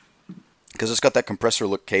watch. Because it's got that compressor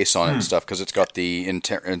look case on it and stuff. Because it's got the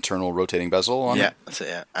internal rotating bezel on it. Yeah, that's it.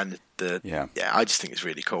 Yeah, and I just think it's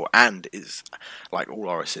really cool, and it's like all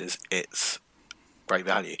Orises, it's great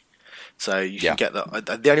value. So you can get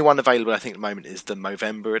the only one available, I think, at the moment is the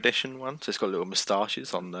Movember edition one. So it's got little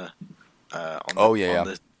moustaches on the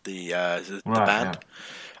band.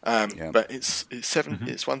 But it's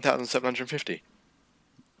it's 1,750.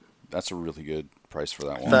 That's a really good price for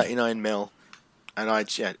that one. 39 mil. And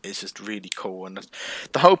it's just really cool. And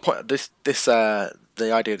the whole point, the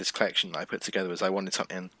idea of this collection that I put together was I wanted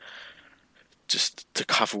something just to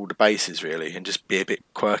cover all the bases, really, and just be a bit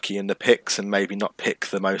quirky in the picks, and maybe not pick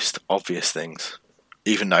the most obvious things,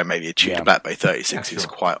 even though maybe a Tudor Black Bay 36 is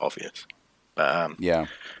quite obvious. But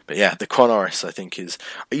the Chron Oris, I think, is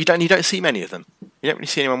you don't see many of them. You don't really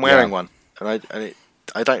see anyone wearing one, and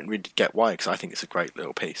I don't really get why, because I think it's a great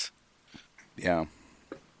little piece. Yeah.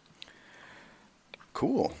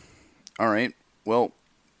 Cool. All right. Well,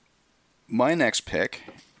 my next pick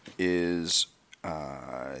is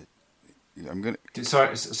I'm gonna.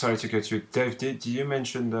 Sorry to cut you, Dave. Did you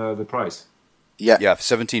mention the price? Yeah. Yeah,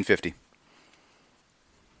 $1,750.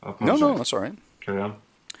 No, that's all right. Carry on.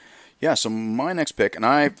 Yeah. So my next pick, and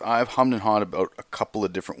I've hummed and hawed about a couple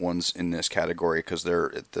of different ones in this category because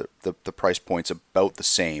they're the price point's about the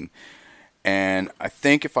same, and I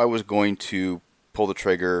think if I was going to pull the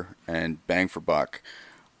trigger and bang for buck,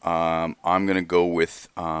 I'm going to go with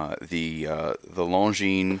the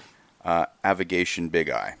Longines Avigation Big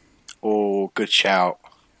Eye. Oh, good shout.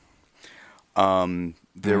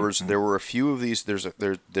 There were a few of these. There's a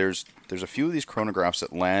few of these chronographs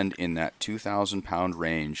that land in that 2,000 pound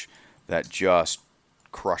range that just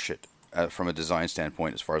crush it from a design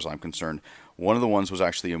standpoint, as far as I'm concerned. One of the ones was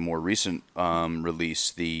actually a more recent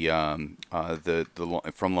release, the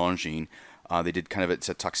from Longines. They did it's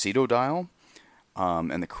a tuxedo dial,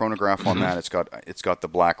 and the chronograph on that it's got the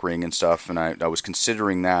black ring and stuff. And I was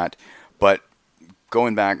considering that, but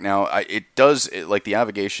going back now, like the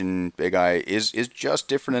Avigation Big Eye is just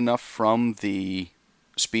different enough from the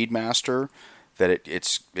Speedmaster that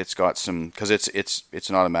it's got some, because it's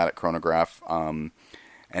an automatic chronograph, and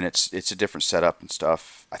it's a different setup and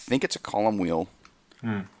stuff. I think it's a column wheel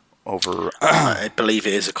over. I believe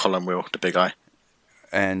it is a column wheel, the Big Eye.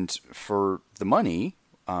 And for the money,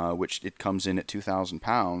 which it comes in at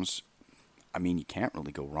 £2,000, I mean, you can't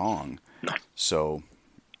really go wrong. No. So,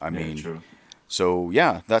 I mean, true. So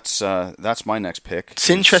yeah, that's my next pick. It's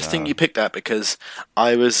interesting you picked that, because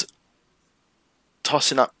I was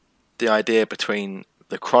tossing up the idea between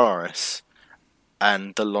the Chronoris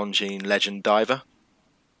and the Longines Legend Diver.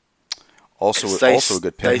 Also a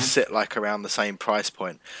good pick. They sit like around the same price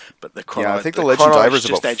point, but the Chronoris, I think the Legend Diver is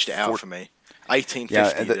just about edged it out for me.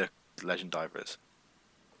 1850. The Legend Diver is.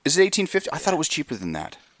 Is it 1850? I thought it was cheaper than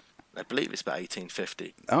that. I believe it's about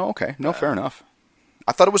 1850. Oh, okay. No, fair enough.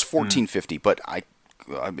 I thought it was 1450, but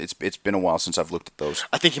it's been a while since I've looked at those.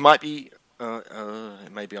 I think it might be on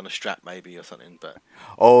a strap, maybe, or something. But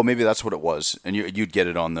maybe that's what it was, and you'd get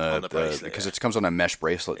it on the bracelet, because it comes on a mesh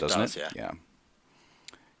bracelet, doesn't it? Yeah.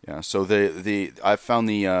 Yeah. So I found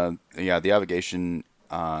the Avigation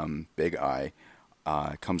Big Eye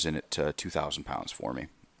comes in at £2,000 for me.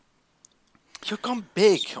 You've gone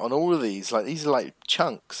big on all of these. Like, these are like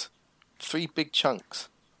chunks, 3 big chunks.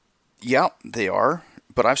 Yeah, they are.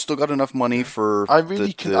 But I've still got enough money for. I'm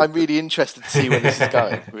really interested to see where this is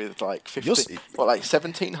going. With like 50, like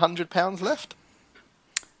 £1,700 left.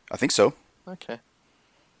 I think so. Okay.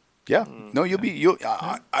 Yeah. No, you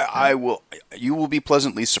will be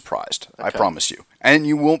pleasantly surprised. Okay. I promise you, and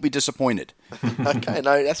you won't be disappointed. Okay,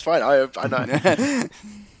 no, that's fine. I know.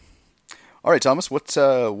 All right, Thomas. What's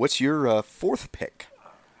your fourth pick?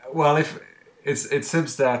 Well, if it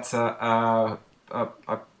seems that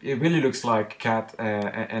it really looks like Kat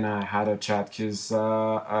and I had a chat,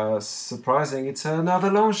 because surprising, it's another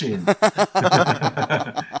Longines.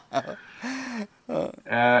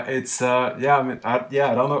 I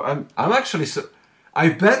don't know. I'm actually I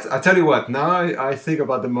tell you what. Now I think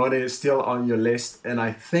about the money is still on your list, and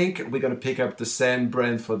I think we're gonna pick up the same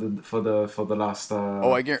brand for the last.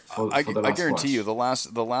 I guarantee you the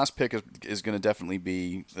last pick is gonna definitely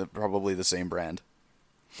be probably the same brand.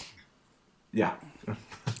 Yeah,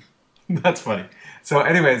 that's funny. So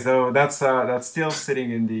anyway, that's still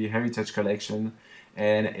sitting in the Heritage collection,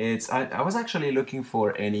 and I was actually looking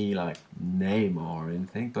for any like name or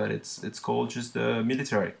anything, but it's called just the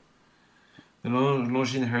military, the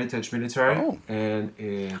Longines Heritage Military, and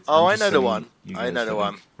I know the one. I know the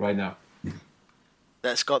one right now.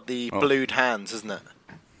 That's got the blued hands, isn't it?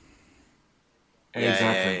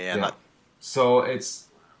 Exactly. Yeah. So it's.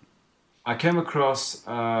 I came across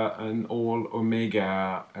an all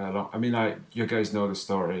Omega. You guys know the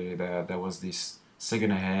story. There was this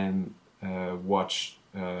second-hand watch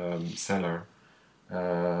seller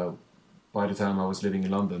by the time I was living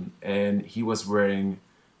in London, and he was wearing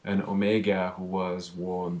an Omega who was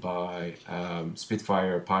worn by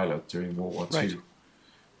Spitfire pilot during World War II.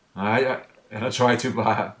 Right. I tried to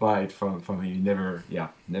buy it from him. He never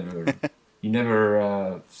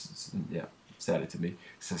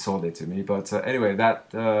sold it to me. But anyway,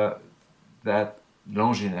 that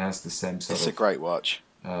Longines has the same sort of. It's a great watch.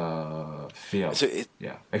 Feel.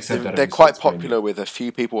 Except they're quite popular with a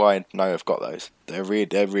few people I know have got those. They're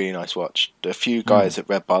really nice watch. A few guys at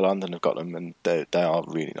Red Bar London have got them, and they are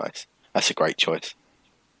really nice. That's a great choice.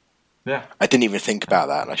 Yeah, I didn't even think about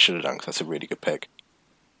that, and I should have done, because that's a really good pick.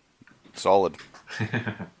 Solid.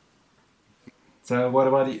 So what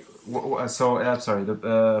about the? I'm sorry.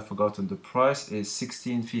 Forgotten. The price is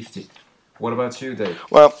 $1,650. What about you, Dave?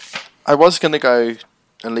 Well, I was going to go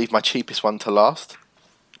and leave my cheapest one to last,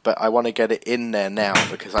 but I want to get it in there now,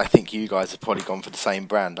 because I think you guys have probably gone for the same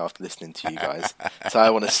brand after listening to you guys. So I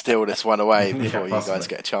want to steal this one away before you guys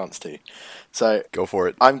get a chance to. So go for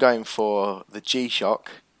it. I'm going for the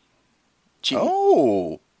G-Shock.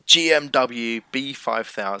 GMW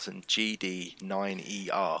B5000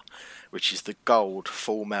 GD9ER, which is the gold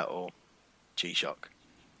full metal G-Shock.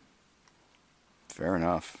 Fair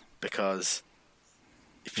enough. Because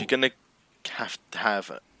if you're going to have to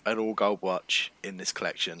have an all gold watch in this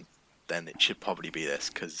collection, then it should probably be this,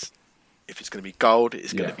 because if it's going to be gold,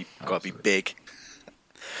 it's got to be big.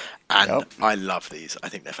 And I love these. I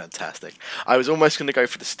think they're fantastic. I was almost going to go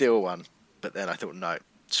for the steel one, but then I thought, no,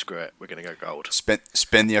 screw it, we're going to go gold.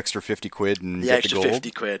 Spend the extra £50 and get the gold. The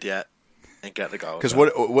extra £50, yeah, and get the gold. Because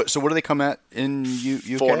what do they come at in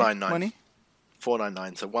UK? $499.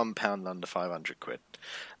 $499, so £1 under £500,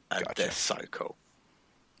 and they're so cool.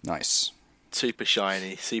 Nice. Super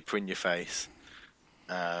shiny, super in your face.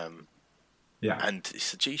 Yeah. And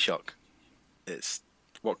it's a G-Shock. It's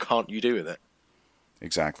what can't you do with it?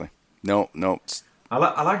 Exactly. No. I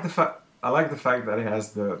like the fact. I like the fact that it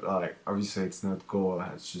has the like. Obviously, it's not gold.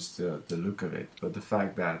 It's just the look of it. But the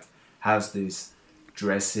fact that has this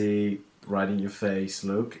dressy, right in your face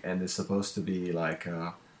look, and it's supposed to be like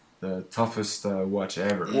the toughest watch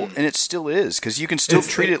ever. Well, and it still is, because you can still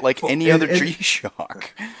treat it like any other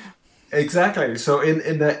G-Shock. Exactly. So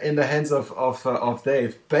in the hands of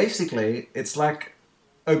Dave, basically, it's like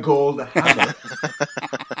a gold hammer.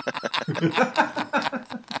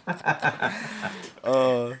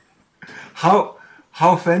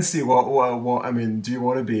 How fancy? What? I mean, do you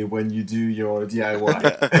want to be when you do your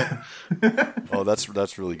DIY? Oh,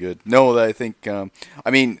 that's really good. No, I think. I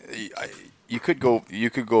mean, you could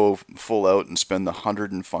go full out and spend the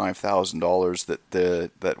 $105,000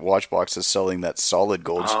 that Watchbox is selling that solid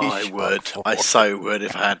gold Oh, I G-Shock would. for. I so would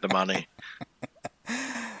if I had the money.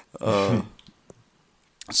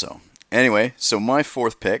 So anyway, my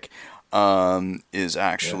fourth pick is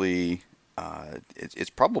actually it's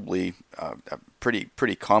probably a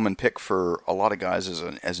pretty common pick for a lot of guys as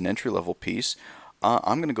an entry level piece.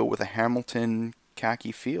 I'm going to go with a Hamilton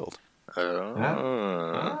khaki field. And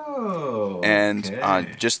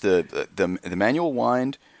okay. just the manual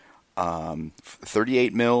wind,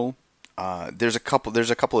 38 mil. There's a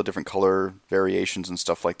couple of different color variations and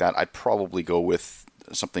stuff like that. I'd probably go with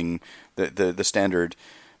something the standard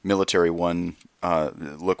military one,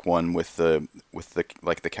 look one with the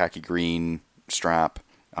like the khaki green strap,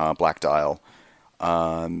 black dial.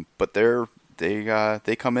 But they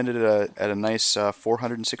come in at a nice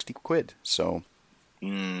 £460. So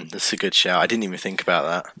That's a good shout. I didn't even think about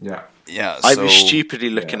that. Yeah. I So was stupidly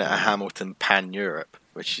looking at a Hamilton Pan Europe,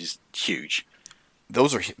 which is huge.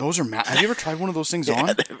 those are have you ever tried one of those things on?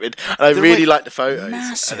 And I really like liked the photos,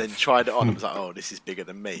 massive. and then tried it on and was like, "Oh, this is bigger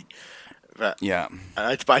than me." But Yeah.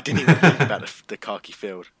 but I didn't even think about the khaki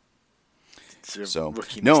field. It's a So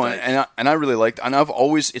rookie no, mistake. and I really liked, and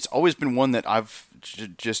it's always been one that I've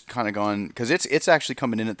just kind of gone, because it's actually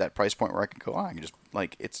coming in at that price point where I can go, I can just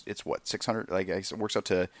like it's what 600, like it works out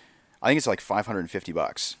to, I think it's like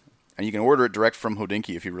 $550, and you can order it direct from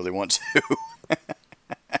Hodinkee if you really want to.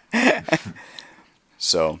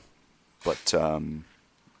 So, but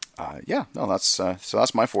yeah, no, that's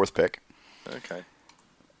my fourth pick. Okay.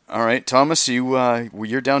 All right, Thomas,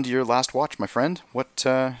 you're down to your last watch, my friend. What?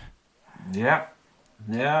 Yeah.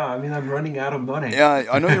 I mean, I'm running out of money. Yeah,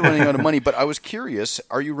 I know you're running out of money, but I was curious,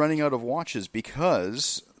 are you running out of watches?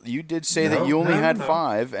 Because you did say that you only had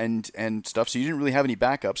 5 and stuff, so you didn't really have any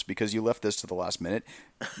backups because you left this to the last minute.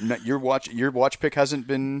 Your watch pick hasn't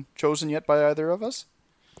been chosen yet by either of us?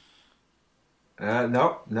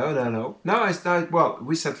 No. Well,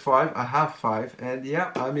 we said 5. I have 5, and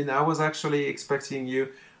yeah, I mean, I was actually expecting you.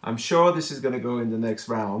 I'm sure this is going to go in the next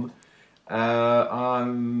round. I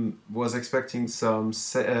was expecting some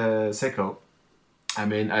Seiko. I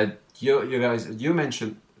mean, you guys, you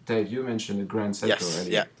mentioned Dave. You mentioned the Grand Seiko. Yes,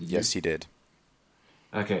 earlier, yeah. did you? Yes, he did.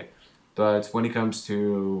 Okay, but when it comes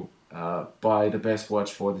to buy the best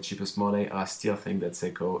watch for the cheapest money, I still think that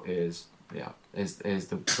Seiko is the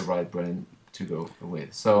right brand to go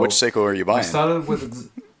with. So Which Seiko are you buying? I started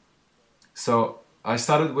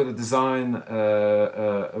with a design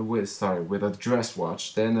with a dress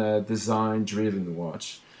watch, then a design driven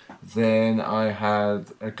watch, then I had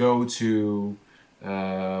a go-to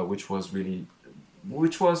which was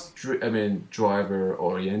driver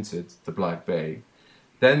oriented, the Black Bay,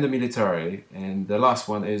 then the military, and the last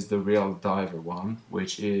one is the real diver one,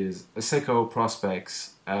 which is a Seiko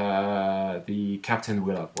Prospex, the Captain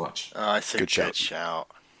Willard watch. Oh, it's a Good shout. shout.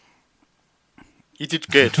 You did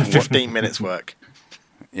good for 15 minutes work.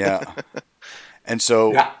 Yeah. And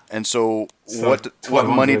so So what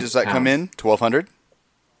money does that come in? 1,200?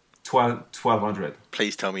 1,200.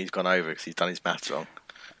 Please tell me he's gone over because he's done his maths wrong.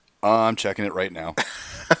 I'm checking it right now.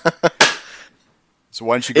 So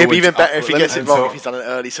why don't you go? It'd be even better if he gets it wrong so- if he's done an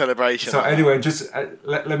early celebration. So anyway, just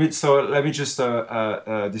let me just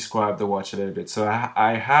describe the watch a little bit. So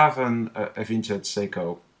I have a vintage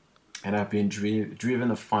Seiko, and I've been driven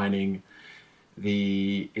of finding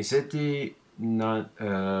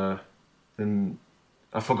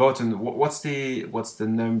I've forgotten what's the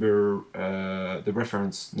number, the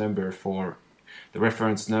reference number for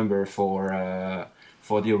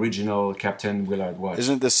the original Captain Willard watch.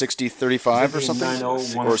 Isn't it the 6035 or Is it the something?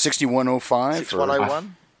 901? Or 6105?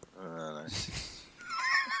 6101?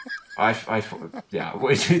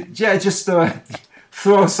 Just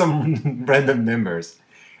throw some random numbers.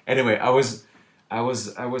 Anyway, I was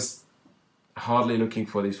hardly looking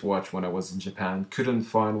for this watch when I was in Japan. Couldn't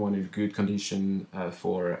find one in good condition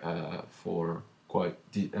for quite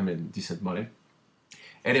decent money.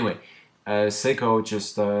 Anyway, Seiko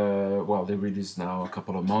just they released now a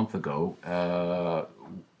couple of months ago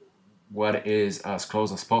what is as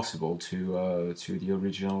close as possible to the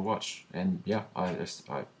original watch, and yeah, I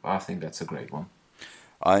think that's a great one.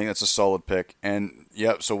 I think that's a solid pick. And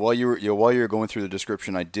yeah, so while you were going through the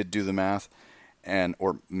description, I did do the maths, and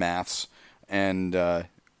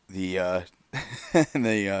the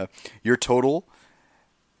your total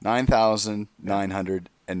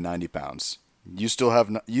 £9,990. You still have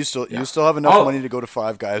enough money to go to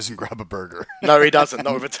Five Guys and grab a burger. No, he doesn't.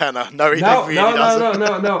 Not with a tenner. No, he really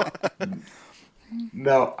doesn't. No.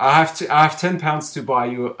 No, I have £10 to buy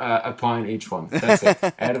you a pint each one. That's it.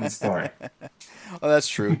 End of the story. Oh, that's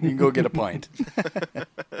true. You can go get a pint.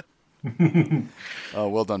 Oh,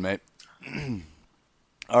 well done, mate.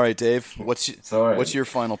 All right, Dave. What's your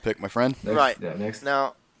final pick, my friend? Next.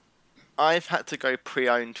 Now, I've had to go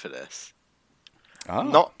pre-owned for this. Oh.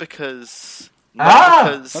 Not because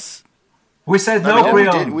we said no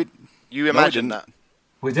pre-owned. You imagined that.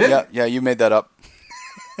 We did? Yeah, you made that up.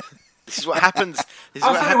 This is what happens. This is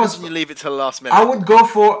what happens when you leave it till the last minute. I would go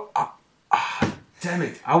for. Damn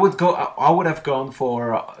it! I would have gone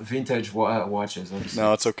for vintage watches. Obviously.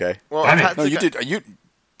 No, it's okay. Well, I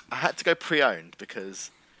had to go pre-owned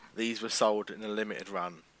because these were sold in a limited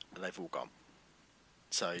run and they've all gone,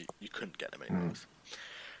 so you couldn't get them anymore.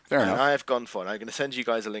 Fair enough. I have gone for, and I'm going to send you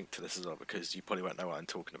guys a link to this as well because you probably won't know what I'm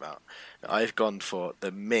talking about. I've gone for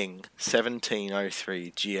the Ming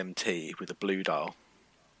 1703 GMT with a blue dial,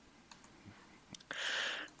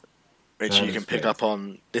 which you can pick up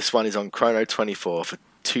on. This one is on Chrono24 for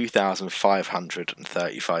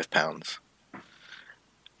 £2,535,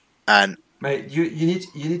 and mate, you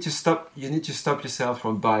need to stop yourself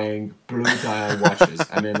from buying blue dial watches.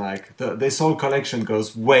 I mean, like this whole collection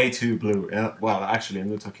goes way too blue. Well, actually, I'm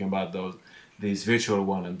not talking about these virtual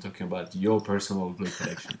one. I'm talking about your personal blue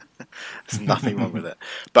collection. There's nothing wrong with it,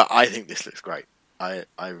 but I think this looks great. I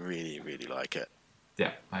really, really like it.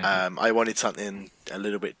 Yeah. I wanted something a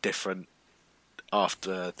little bit different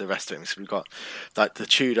after the rest of it. So we've got like the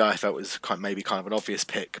Tudor. I felt was maybe kind of an obvious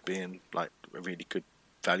pick, being like a really good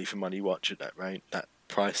value for money watch at that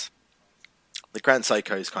price. The Grand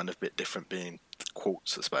Seiko is kind of a bit different, being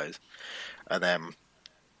quartz, I suppose. And then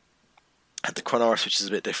had the Chronoris, which is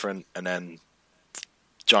a bit different, and then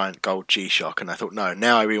giant gold G-Shock. And I thought, no,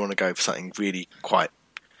 now I really want to go for something really quite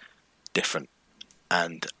different.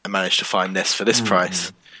 And I managed to find this for this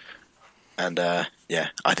price. And yeah,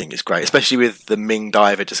 I think it's great, especially with the Ming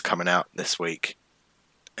Diver just coming out this week.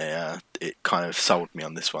 It kind of sold me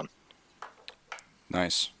on this one.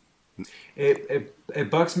 Nice. It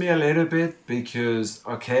bugs me a little bit because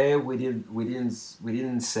we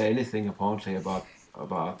didn't say anything apparently about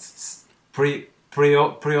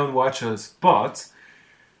pre-owned watches, but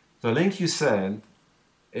the link you sent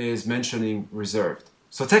is mentioning reserved.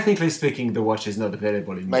 So technically speaking, the watch is not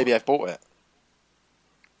available anymore. Maybe I've bought it.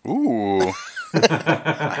 Ooh.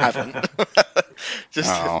 I haven't.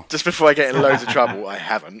 Just before I get in loads of trouble, I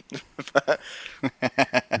haven't.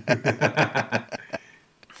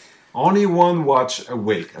 Only one watch a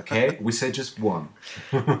week, okay? We say just one.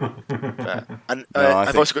 And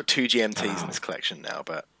I've also got 2 GMTs in this collection now,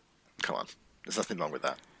 but come on, there's nothing wrong with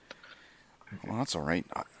that. Well, that's all right.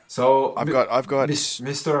 So I've got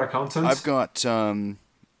Mr. Accountant. I've got 2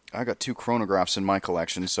 chronographs in my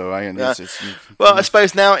collection, so well, I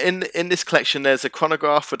suppose now in this collection there's a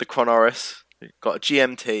chronograph with the Chronoris. We've got a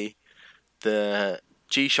GMT. The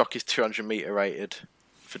G-Shock is 200 meter rated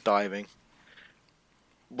for diving.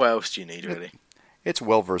 What else do you need, really? It's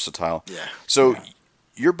well versatile. Yeah. So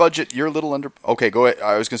your budget, you're a little under. Okay, go ahead.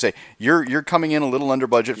 I was going to say you're coming in a little under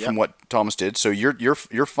budget from what Thomas did. So your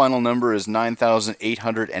final number is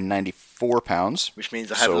 £9,894, which means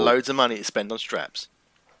I have loads of money to spend on straps.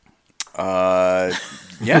 Yeah.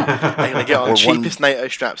 I'm going to get on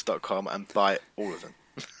cheapestnatostraps.com and buy all of them.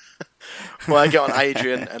 Well, I get on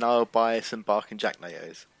Adrian and I'll buy some Bark and Jack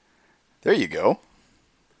NATOs. There you go.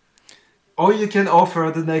 Or you can offer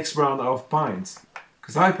the next round of pints.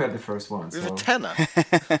 Because I paid the first one. With a tenner.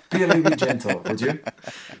 Be a little bit gentle, would you?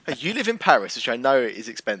 You live in Paris, which I know is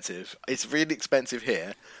expensive. It's really expensive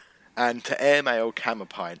here. And to airmail Camera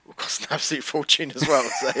Pint will cost an absolute fortune as well.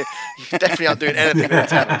 So you definitely aren't doing anything with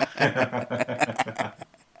a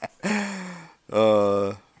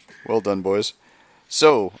tenner. Well done, boys.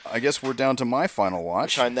 So, I guess we're down to my final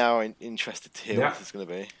watch. Which I'm now interested to hear what it's going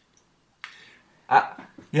to be.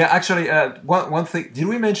 Yeah, actually, one thing. Did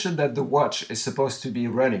we mention that the watch is supposed to be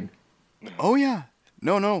running? Oh, yeah.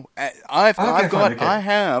 No. I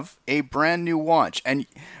have a brand new watch, and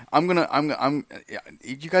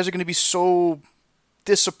you guys are gonna be so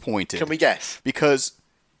disappointed. Can we guess? Because,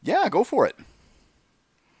 yeah, go for it.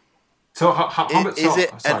 So how much is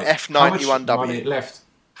it an F91W? How much money left?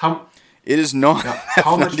 It is not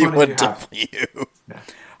how much money do you have? F91W. Yeah.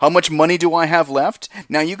 How much money do I have left?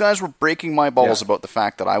 Now, you guys were breaking my balls about the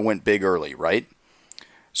fact that I went big early, right?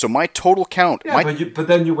 So my total count... but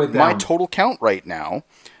then you went down. My total count right now,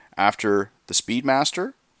 after the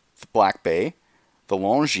Speedmaster, the Black Bay, the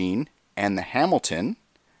Longines, and the Hamilton,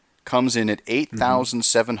 comes in at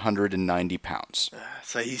 £8,790.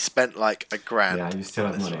 So he spent like $1,000. Yeah, you still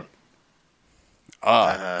have money.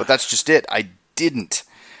 But that's just it. I didn't.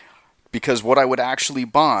 Because what I would actually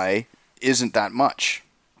buy isn't that much.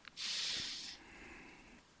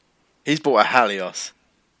 He's bought a Halios.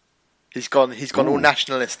 He's gone all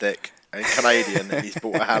nationalistic and Canadian, and he's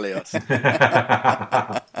bought a Halios.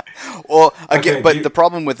 Well, again, the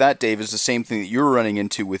problem with that, Dave, is the same thing that you were running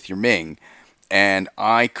into with your Ming, and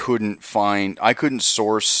I couldn't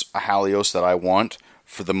source a Halios that I want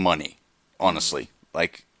for the money. Honestly,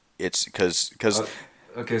 like it's because.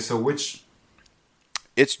 Okay, so which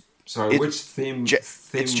theme?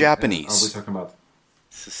 It's Japanese. Are we talking about?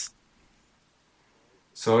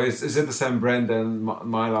 So is it the same brand than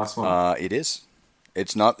my last one? It is.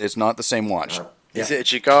 It's not the same watch. Is it a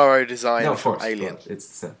Jigaro design No, from Alien? It's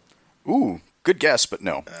the same. Ooh, good guess, but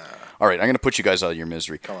no. All right, I'm going to put you guys out of your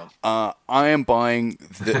misery. Come on. I am buying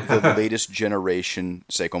the latest generation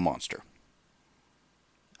Seiko Monster.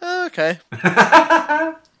 Okay.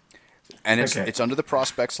 And it's under the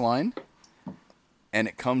Prospects line, and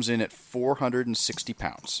it comes in at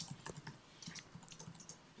 £460.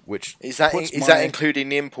 Which is that including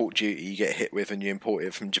the import duty you get hit with when you import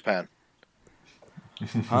it from Japan?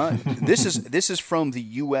 Huh? This is from the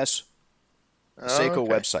US Seiko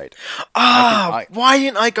website. Why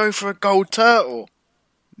didn't I go for a gold turtle?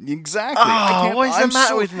 Exactly. What is the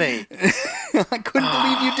matter with me? I couldn't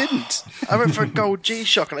believe you didn't. I went for a gold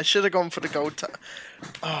G-Shock and I should have gone for the gold turtle.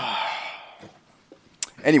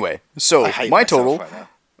 Anyway, so my total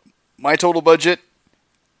budget,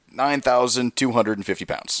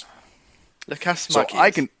 £9,250. Look how smug he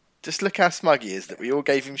is. Just look how smug he is that we all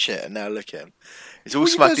gave him shit and now look at him. He's all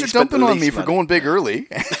smug. You guys are dumping on me for going big early.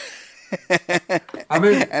 I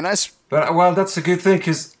mean, but that's a good thing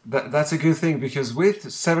because that's a good thing because with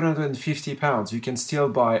 £750 you can still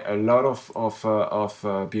buy a lot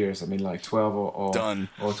of beers. I mean, like 12 or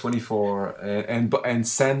 24, and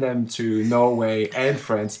send them to Norway and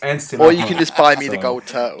France and still. Or you can just buy me the gold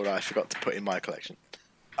turtle that I forgot to put in my collection.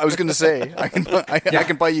 I was going to say I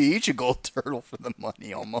can buy you each a gold turtle for the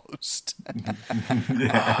money almost. I'm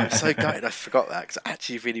so gutted I forgot that because I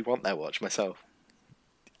actually really want that watch myself.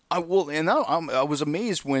 I was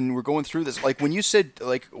amazed when we're going through this. Like when you said,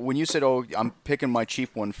 "Oh, I'm picking my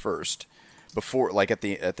cheap one first," before, like at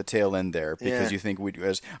the tail end there, because you think we'd.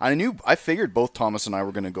 I figured both Thomas and I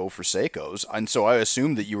were going to go for Seikos, and so I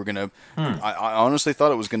assumed that you were going to. I honestly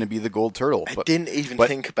thought it was going to be the gold turtle. I didn't even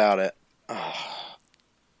think about it.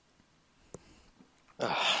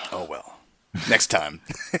 Oh well, next time.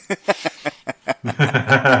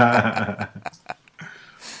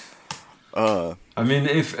 I mean,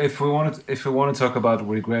 if we want to talk about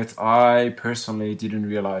regret, I personally didn't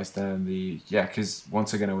realize then because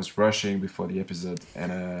once again I was rushing before the episode,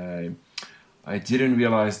 and I didn't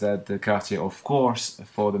realize that the Cartier, of course,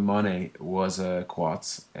 for the money was a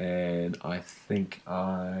quartz, and I think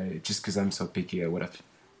just because I'm so picky, I would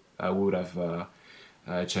have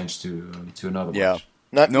changed to another watch.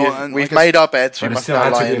 No, we've made our beds. We but it must still now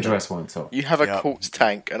had lie to be a in dress one. So you have a quartz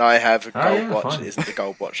tank, and I have a gold watch. Fine. It isn't the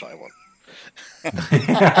gold watch I want.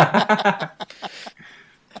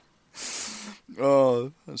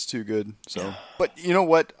 Oh, that's too good. So, but you know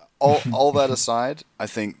what? All that aside, I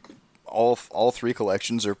think all three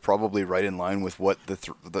collections are probably right in line with what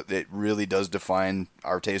it really does define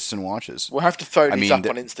our tastes in watches. We'll have to throw these up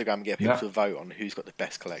on Instagram and get people to vote on who's got the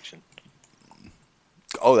best collection.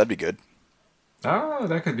 Oh, that'd be good. Oh,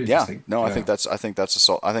 that could be interesting. No, I think that's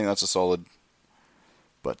a solid.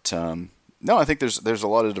 But no, I think there's a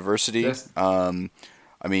lot of diversity. Yes. I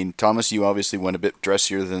mean, Thomas, you obviously went a bit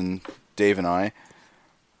dressier than Dave and I.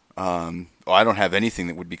 I don't have anything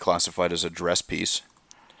that would be classified as a dress piece.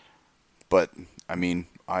 But I mean,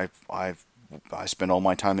 I spend all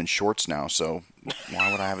my time in shorts now, so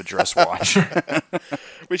why would I have a dress watch?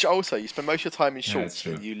 Which also, you spend most of your time in shorts,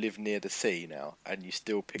 and you live near the sea now, and you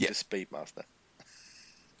still pick the Speedmaster.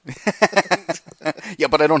 Yeah,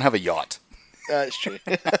 but I don't have a yacht. That's true.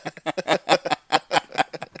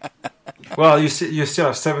 Well, you still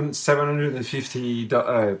have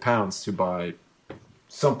 £750 to buy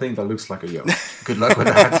something that looks like a yacht. Good luck with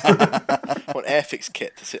that. What Airfix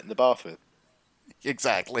kit to sit in the bath with?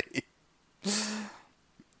 Exactly.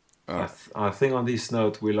 I think on this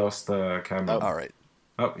note we lost Cameron. All right.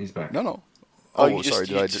 Oh, he's back. No. You sorry.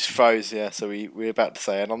 just froze. Yeah. So we were about to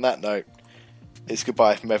say, and on that note, it's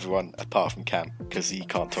goodbye from everyone apart from Cam because he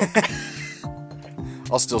can't talk.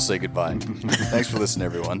 I'll still say goodbye. Thanks for listening,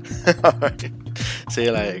 everyone. All right. See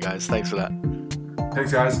you later, guys. Thanks for that.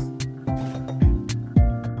 Thanks, guys.